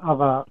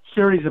a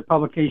series of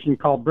publication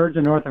called Birds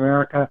of North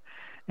America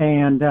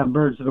and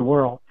Birds of the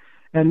World,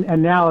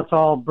 and now it's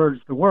all Birds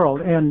of the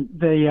World, and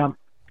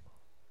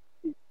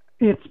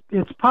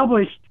it's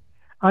published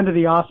under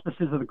the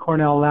auspices of the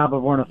Cornell Lab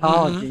of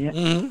Ornithology,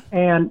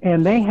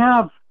 and they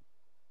have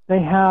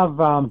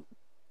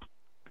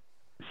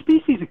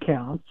species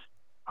accounts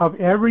of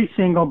every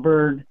single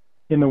bird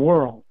in the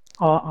world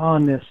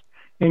on this,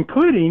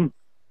 including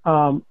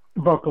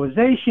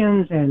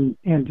vocalizations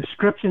and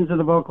descriptions of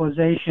the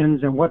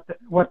vocalizations and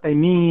what they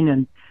mean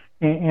and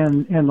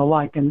the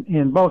like,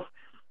 and both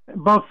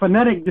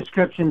phonetic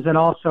descriptions and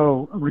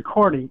also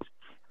recordings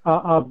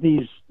of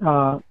these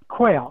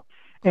quail.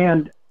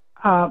 And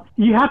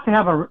you have to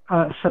have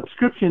a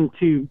subscription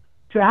to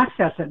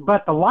access it,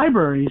 but the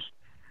libraries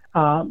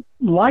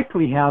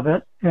likely have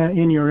it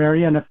in your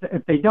area, and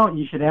if they don't,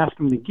 you should ask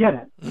them to get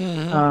it,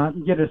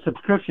 get a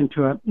subscription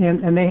to it.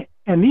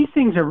 And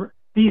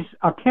these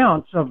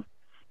accounts of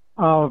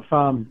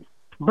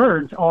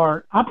birds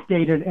are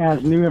updated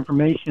as new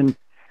information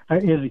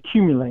is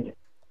accumulated.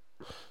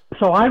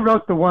 So I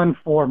wrote the one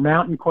for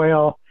mountain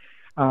quail.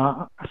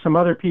 Some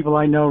other people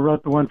I know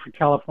wrote the one for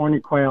California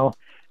quail,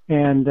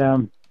 and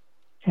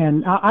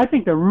I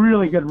think they're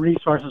really good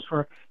resources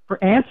for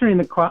answering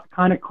the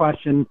kind of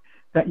question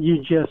that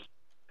you just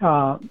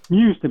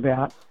mused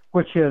about,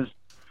 which is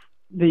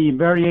the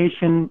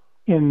variation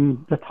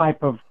in the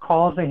type of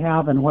calls they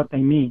have and what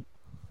they mean.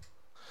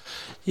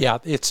 Yeah,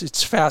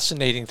 it's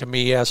fascinating to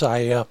me as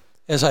I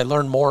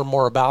learn more and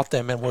more about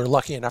them, and we're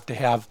lucky enough to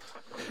have,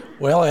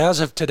 well, as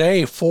of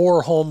today,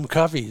 4 home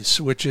coveys,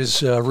 which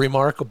is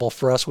remarkable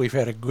for us. We've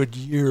had a good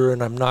year,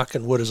 and I'm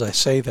knocking wood as I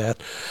say that.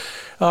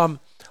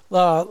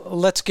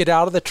 Let's get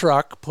out of the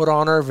truck, put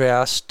on our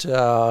vest,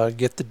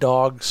 get the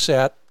dog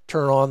set,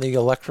 turn on the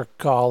electric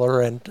collar,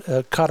 and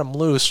cut them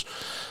loose.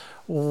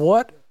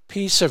 What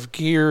piece of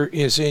gear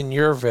is in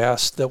your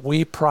vest that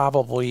we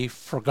probably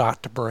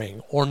forgot to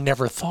bring or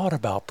never thought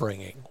about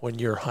bringing when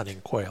you're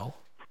hunting quail?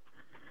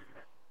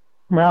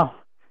 Well,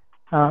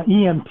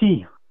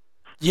 EMT.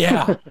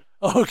 Yeah.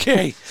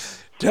 Okay.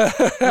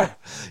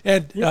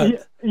 And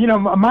you know,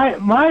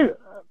 my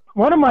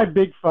one of my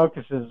big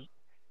focuses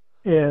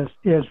is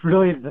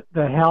really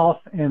the health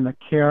and the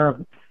care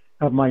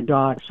of my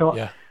dog. So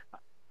yeah.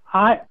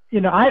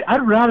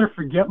 I'd rather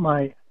forget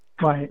my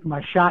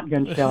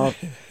shotgun shells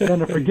than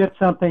to forget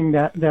something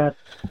that's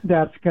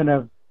going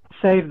to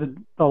save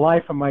the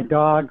life of my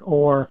dog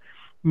or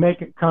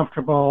make it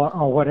comfortable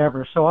or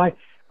whatever. So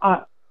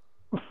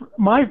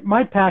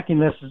my packing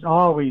list is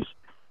always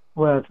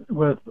with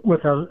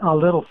a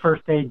little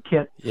first aid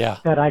kit. Yeah.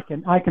 That I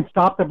can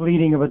stop the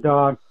bleeding of a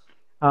dog,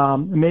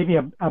 maybe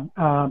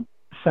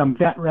some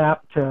vet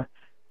wrap to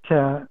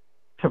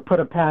put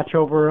a patch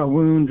over a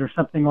wound or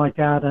something like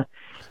that.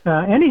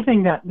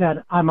 Anything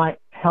that I might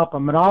help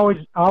them, and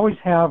always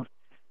have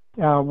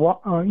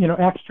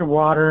extra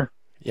water.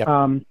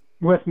 Yep.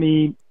 With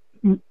me,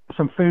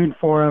 some food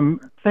for them,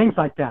 things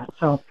like that.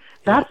 So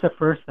that's the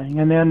first thing,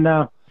 and then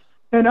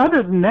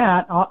other than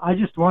that, I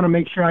just want to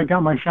make sure I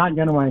got my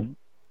shotgun and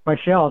my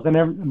shells,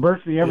 and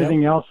virtually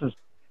everything else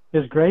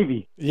is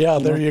gravy. Yeah,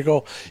 there you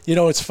go. You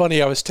know, it's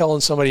funny. I was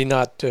telling somebody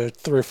not 3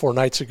 or 4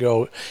 nights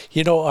ago.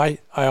 You know, I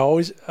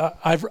always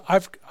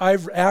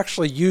I've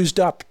actually used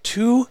up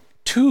 2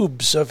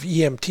 tubes of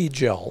EMT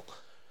gel,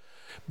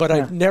 but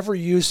I've never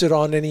used it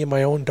on any of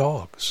my own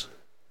dogs.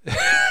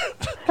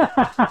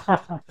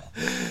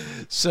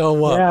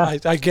 So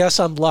I guess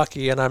I'm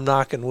lucky, and I'm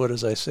knocking wood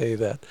as I say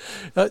that.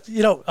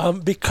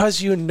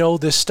 Because you know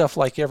this stuff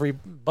like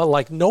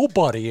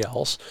nobody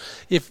else.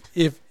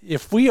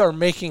 If we are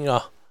making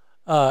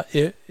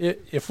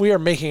if we are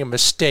making a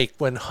mistake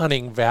when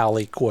hunting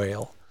valley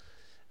quail,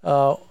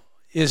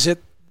 is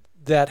it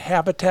that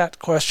habitat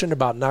question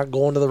about not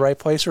going to the right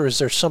place, or is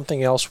there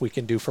something else we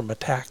can do from a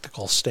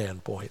tactical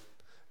standpoint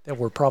that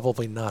we're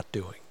probably not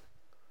doing?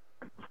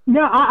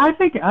 No, I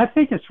think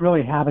it's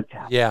really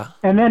habitat. Yeah.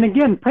 And then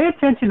again, pay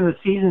attention to the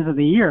seasons of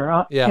the year.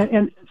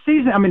 And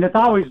season, I mean, it's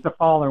always the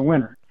fall or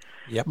winter.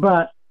 Yep.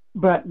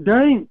 But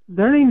during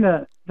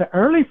the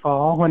early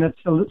fall, when it's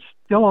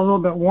still a little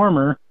bit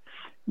warmer,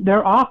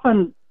 they're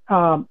often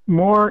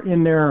more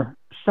in their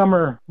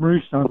summer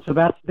roost zone. So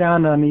that's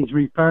down on these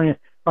riparian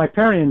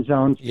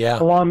zones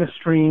along the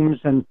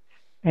streams and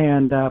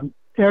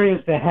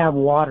areas that have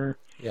water.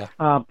 Yeah.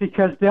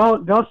 Because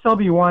they'll still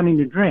be wanting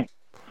to drink.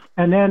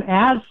 And then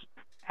as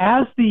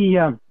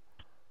the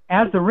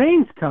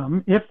rains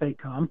come, if they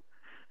come,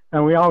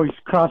 and we always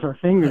cross our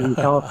fingers in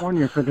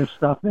California for this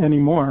stuff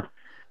anymore,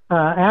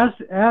 as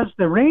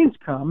the rains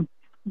come,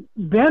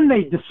 then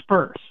they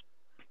disperse.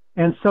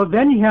 And so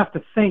then you have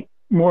to think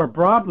more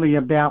broadly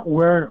about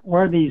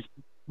where these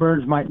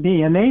birds might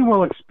be, and they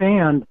will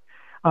expand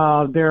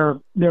their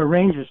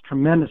ranges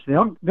tremendously.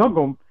 They'll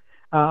go.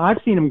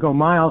 I've seen them go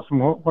miles from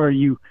where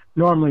you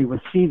normally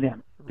would see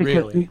them,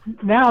 because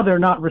now they're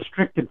not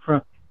restricted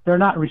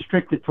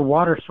to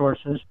water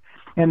sources,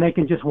 and they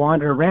can just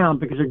wander around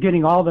because they're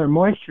getting all their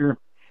moisture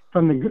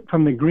from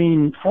the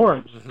green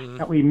orbs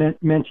that we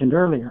mentioned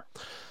earlier.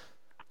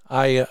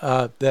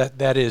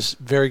 That is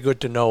very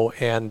good to know,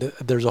 and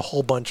there's a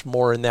whole bunch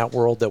more in that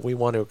world that we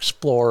want to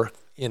explore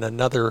in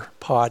another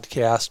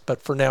podcast.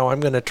 But for now, I'm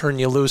going to turn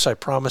you loose. I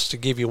promised to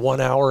give you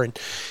 1 hour, and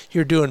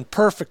you're doing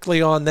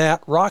perfectly on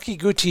that. Rocky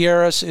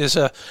Gutierrez is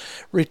a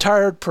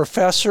retired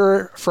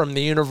professor from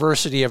the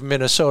University of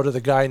Minnesota.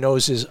 The guy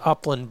knows his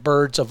upland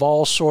birds of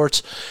all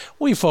sorts.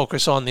 We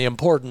focus on the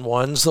important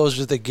ones. Those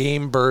are the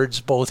game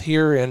birds, both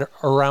here and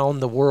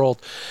around the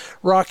world.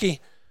 Rocky,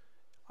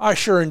 I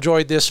sure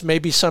enjoyed this.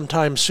 Maybe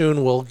sometime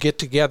soon we'll get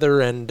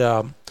together and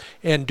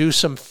do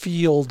some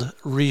field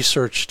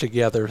research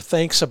together.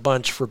 Thanks a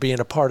bunch for being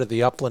a part of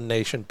the Upland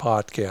Nation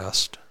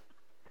podcast.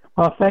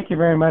 Well, thank you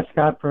very much,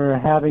 Scott, for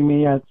having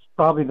me. It's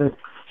probably the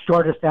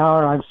shortest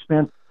hour I've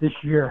spent this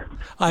year.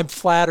 I'm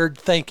flattered.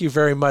 Thank you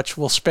very much.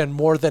 We'll spend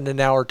more than an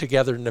hour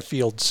together in the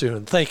field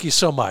soon. Thank you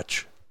so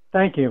much.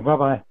 Thank you.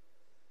 Bye-bye.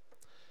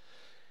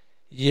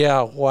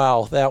 Yeah,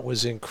 wow, that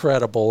was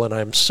incredible, and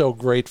I'm so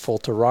grateful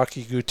to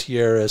Rocky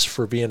Gutierrez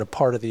for being a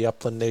part of the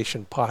Upland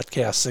Nation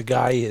podcast. The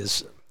guy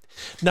is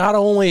not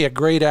only a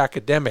great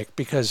academic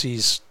because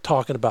he's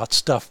talking about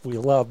stuff we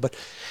love, but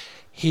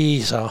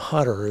he's a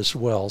hunter as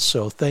well.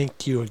 So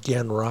thank you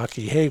again,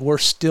 Rocky. Hey, we're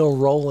still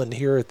rolling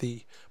here at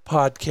the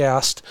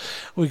podcast.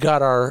 We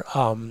got our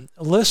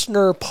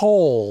listener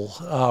poll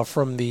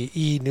from the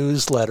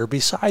e-newsletter.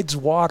 Besides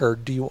water,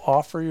 do you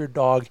offer your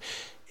dog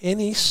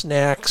any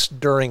snacks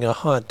during a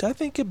hunt? I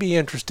think you'd be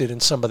interested in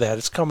some of that.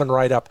 It's coming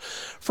right up.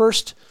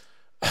 First,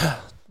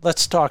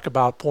 let's talk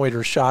about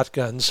pointer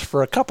shotguns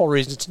for a couple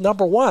reasons.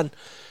 Number one,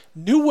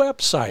 new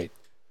website,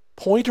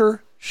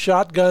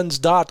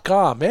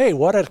 pointershotguns.com. Hey,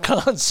 what a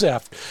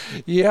concept.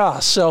 Yeah,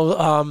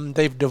 so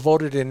they've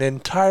devoted an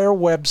entire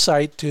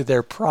website to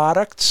their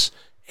products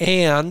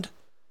and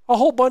a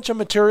whole bunch of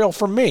material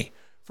from me,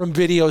 from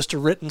videos to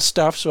written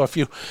stuff. So if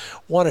you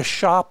want to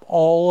shop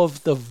all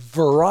of the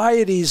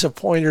varieties of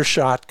pointer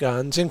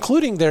shotguns,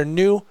 including their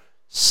new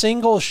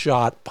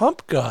single-shot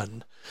pump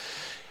gun,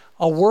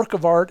 a work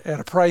of art at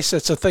a price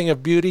that's a thing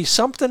of beauty,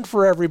 something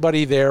for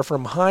everybody there,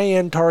 from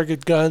high-end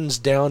target guns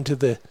down to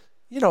the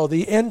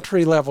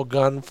entry-level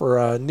gun for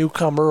a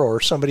newcomer or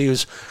somebody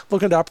who's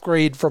looking to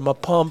upgrade from a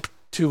pump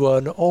to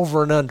an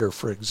over and under,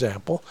 for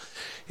example.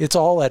 It's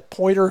all at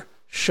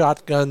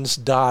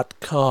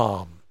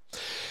pointershotguns.com.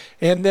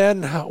 And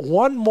then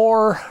one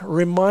more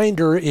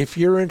reminder, if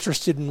you're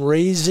interested in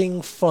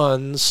raising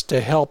funds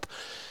to help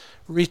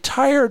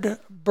retired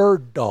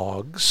bird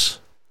dogs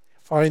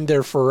find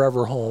their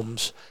forever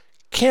homes,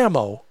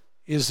 CAMO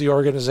is the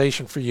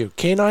organization for you.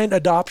 Canine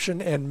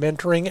Adoption and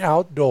Mentoring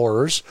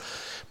Outdoors,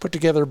 put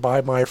together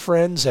by my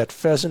friends at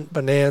Pheasant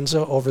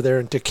Bonanza over there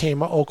in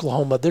Tacoma,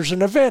 Oklahoma. There's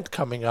an event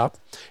coming up.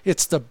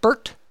 It's the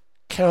Burt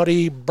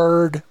County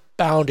Bird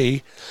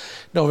Bounty,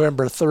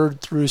 November 3rd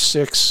through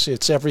 6th.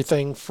 It's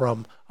everything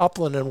from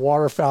upland and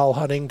waterfowl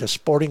hunting to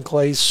sporting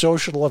clays,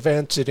 social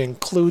events. It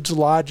includes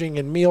lodging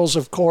and meals,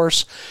 of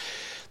course.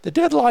 The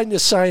deadline to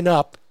sign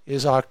up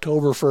is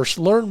October 1st.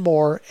 Learn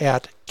more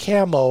at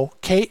CAMO,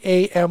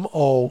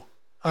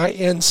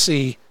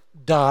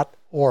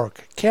 KAMOINC.org,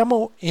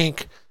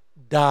 CAMOInc.org.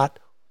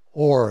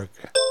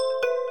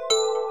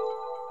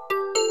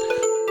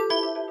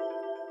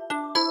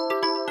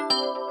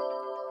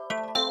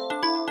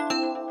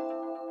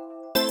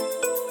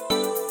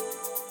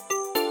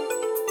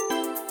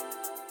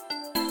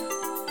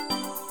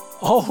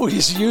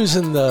 Always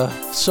using the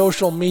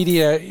social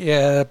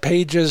media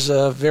pages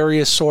of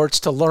various sorts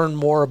to learn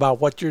more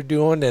about what you're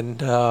doing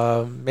and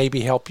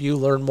maybe help you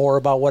learn more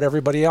about what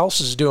everybody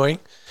else is doing.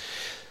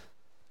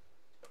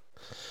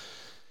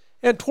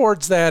 And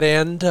towards that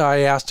end, I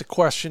asked a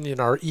question in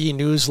our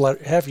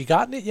e-newsletter. Have you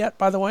gotten it yet,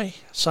 by the way?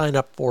 Sign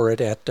up for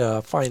it at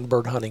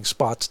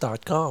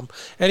findbirdhuntingspots.com.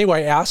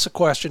 Anyway, ask the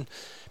question,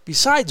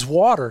 besides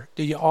water,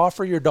 do you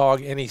offer your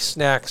dog any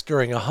snacks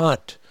during a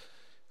hunt?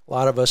 A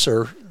lot of us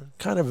are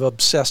kind of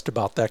obsessed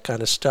about that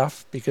kind of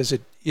stuff because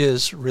it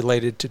is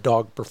related to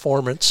dog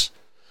performance.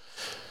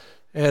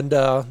 And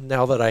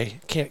now that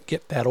I can't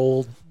get that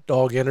old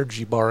dog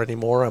energy bar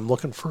anymore, I'm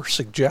looking for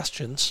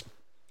suggestions.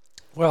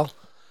 Well,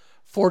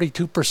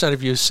 42%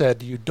 of you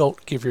said you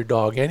don't give your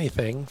dog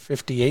anything.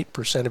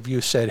 58% of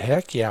you said,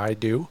 heck yeah, I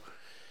do.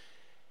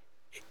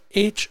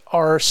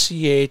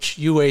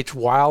 HRCHUH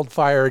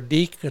Wildfire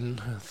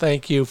Deacon,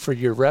 thank you for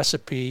your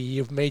recipe.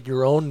 You've made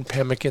your own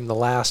pemmican the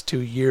last 2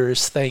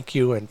 years. Thank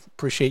you, and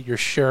appreciate your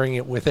sharing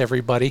it with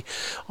everybody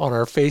on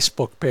our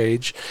Facebook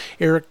page.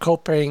 Eric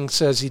Kopang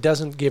says he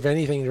doesn't give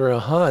anything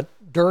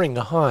during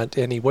a hunt,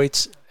 and he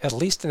waits at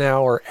least an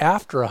hour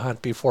after a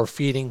hunt before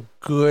feeding.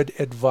 Good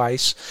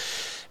advice.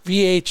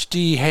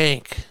 VHD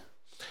Hank,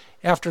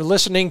 after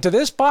listening to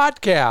this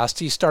podcast,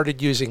 he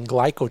started using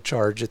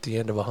GlycoCharge at the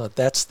end of a hunt.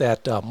 That's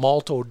that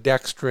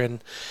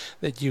maltodextrin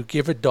that you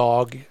give a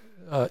dog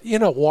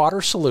in a water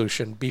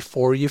solution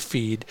before you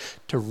feed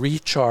to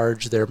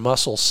recharge their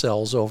muscle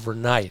cells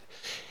overnight.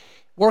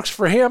 Works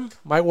for him,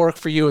 might work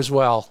for you as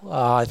well.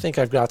 I think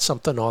I've got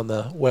something on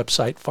the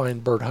website,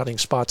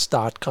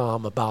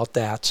 findbirdhuntingspots.com, about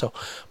that. So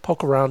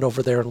poke around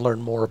over there and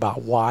learn more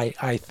about why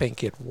I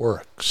think it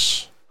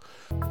works.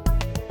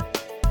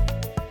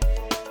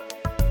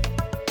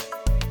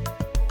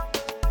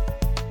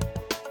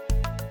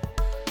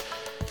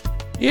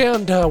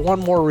 And one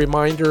more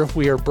reminder,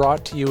 we are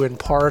brought to you in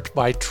part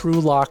by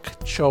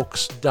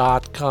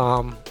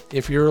TrueLockChokes.com.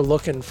 If you're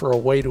looking for a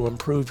way to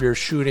improve your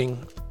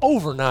shooting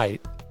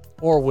overnight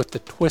or with the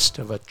twist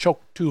of a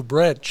choke tube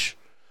wrench,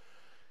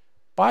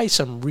 buy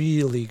some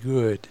really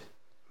good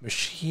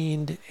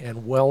machined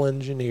and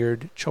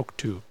well-engineered choke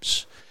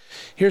tubes.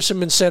 Here's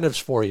some incentives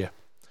for you.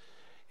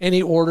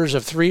 Any orders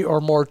of 3 or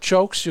more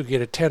chokes, you'll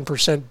get a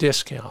 10%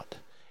 discount.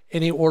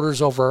 Any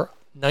orders over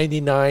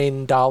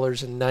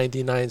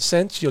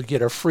 $99.99, you'll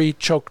get a free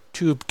choke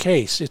tube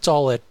case. It's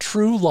all at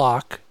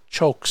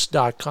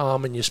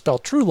TrueLockChokes.com, and you spell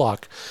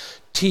TrueLock,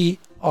 TrueLock,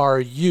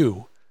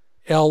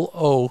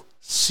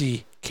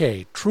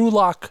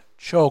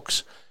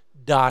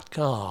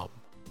 TrueLockChokes.com.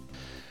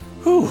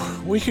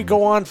 We could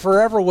go on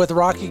forever with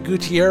Rocky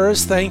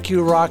Gutierrez. Thank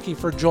you, Rocky,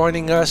 for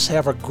joining us.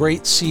 Have a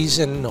great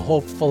season.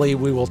 Hopefully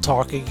we will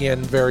talk again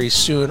very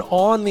soon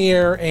on the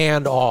air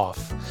and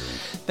off.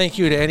 Thank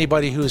you to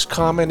anybody who's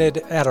commented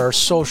at our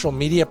social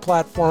media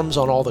platforms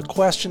on all the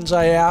questions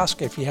I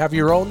ask. If you have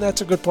your own,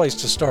 that's a good place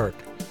to start.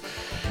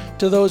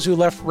 To those who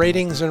left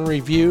ratings and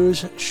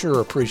reviews,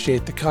 sure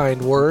appreciate the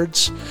kind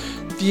words.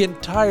 The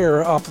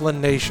entire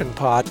Upland Nation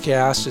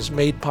podcast is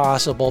made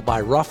possible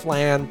by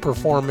Roughland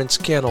Performance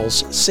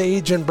Kennels,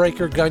 Sage and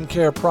Breaker Gun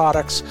Care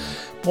Products,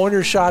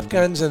 Pointer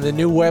Shotguns, and the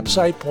new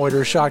website,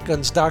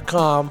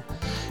 pointershotguns.com,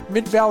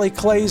 Mid-Valley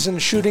Clays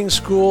and Shooting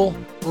School,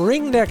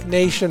 Ringneck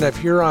Nation of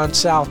Huron,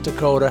 South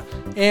Dakota,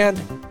 and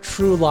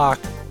TrueLock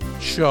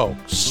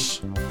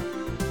Chokes.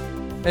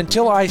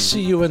 Until I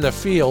see you in the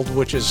field,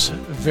 which is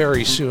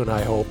very soon,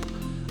 I hope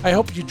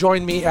you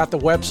join me at the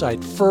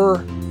website,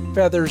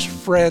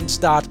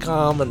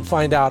 furfeathersfriends.com, and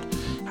find out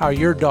how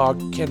your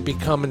dog can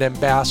become an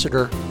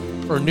ambassador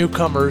for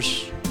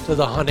newcomers to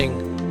the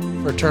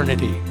hunting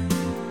fraternity.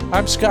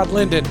 I'm Scott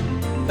Linden.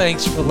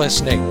 Thanks for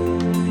listening.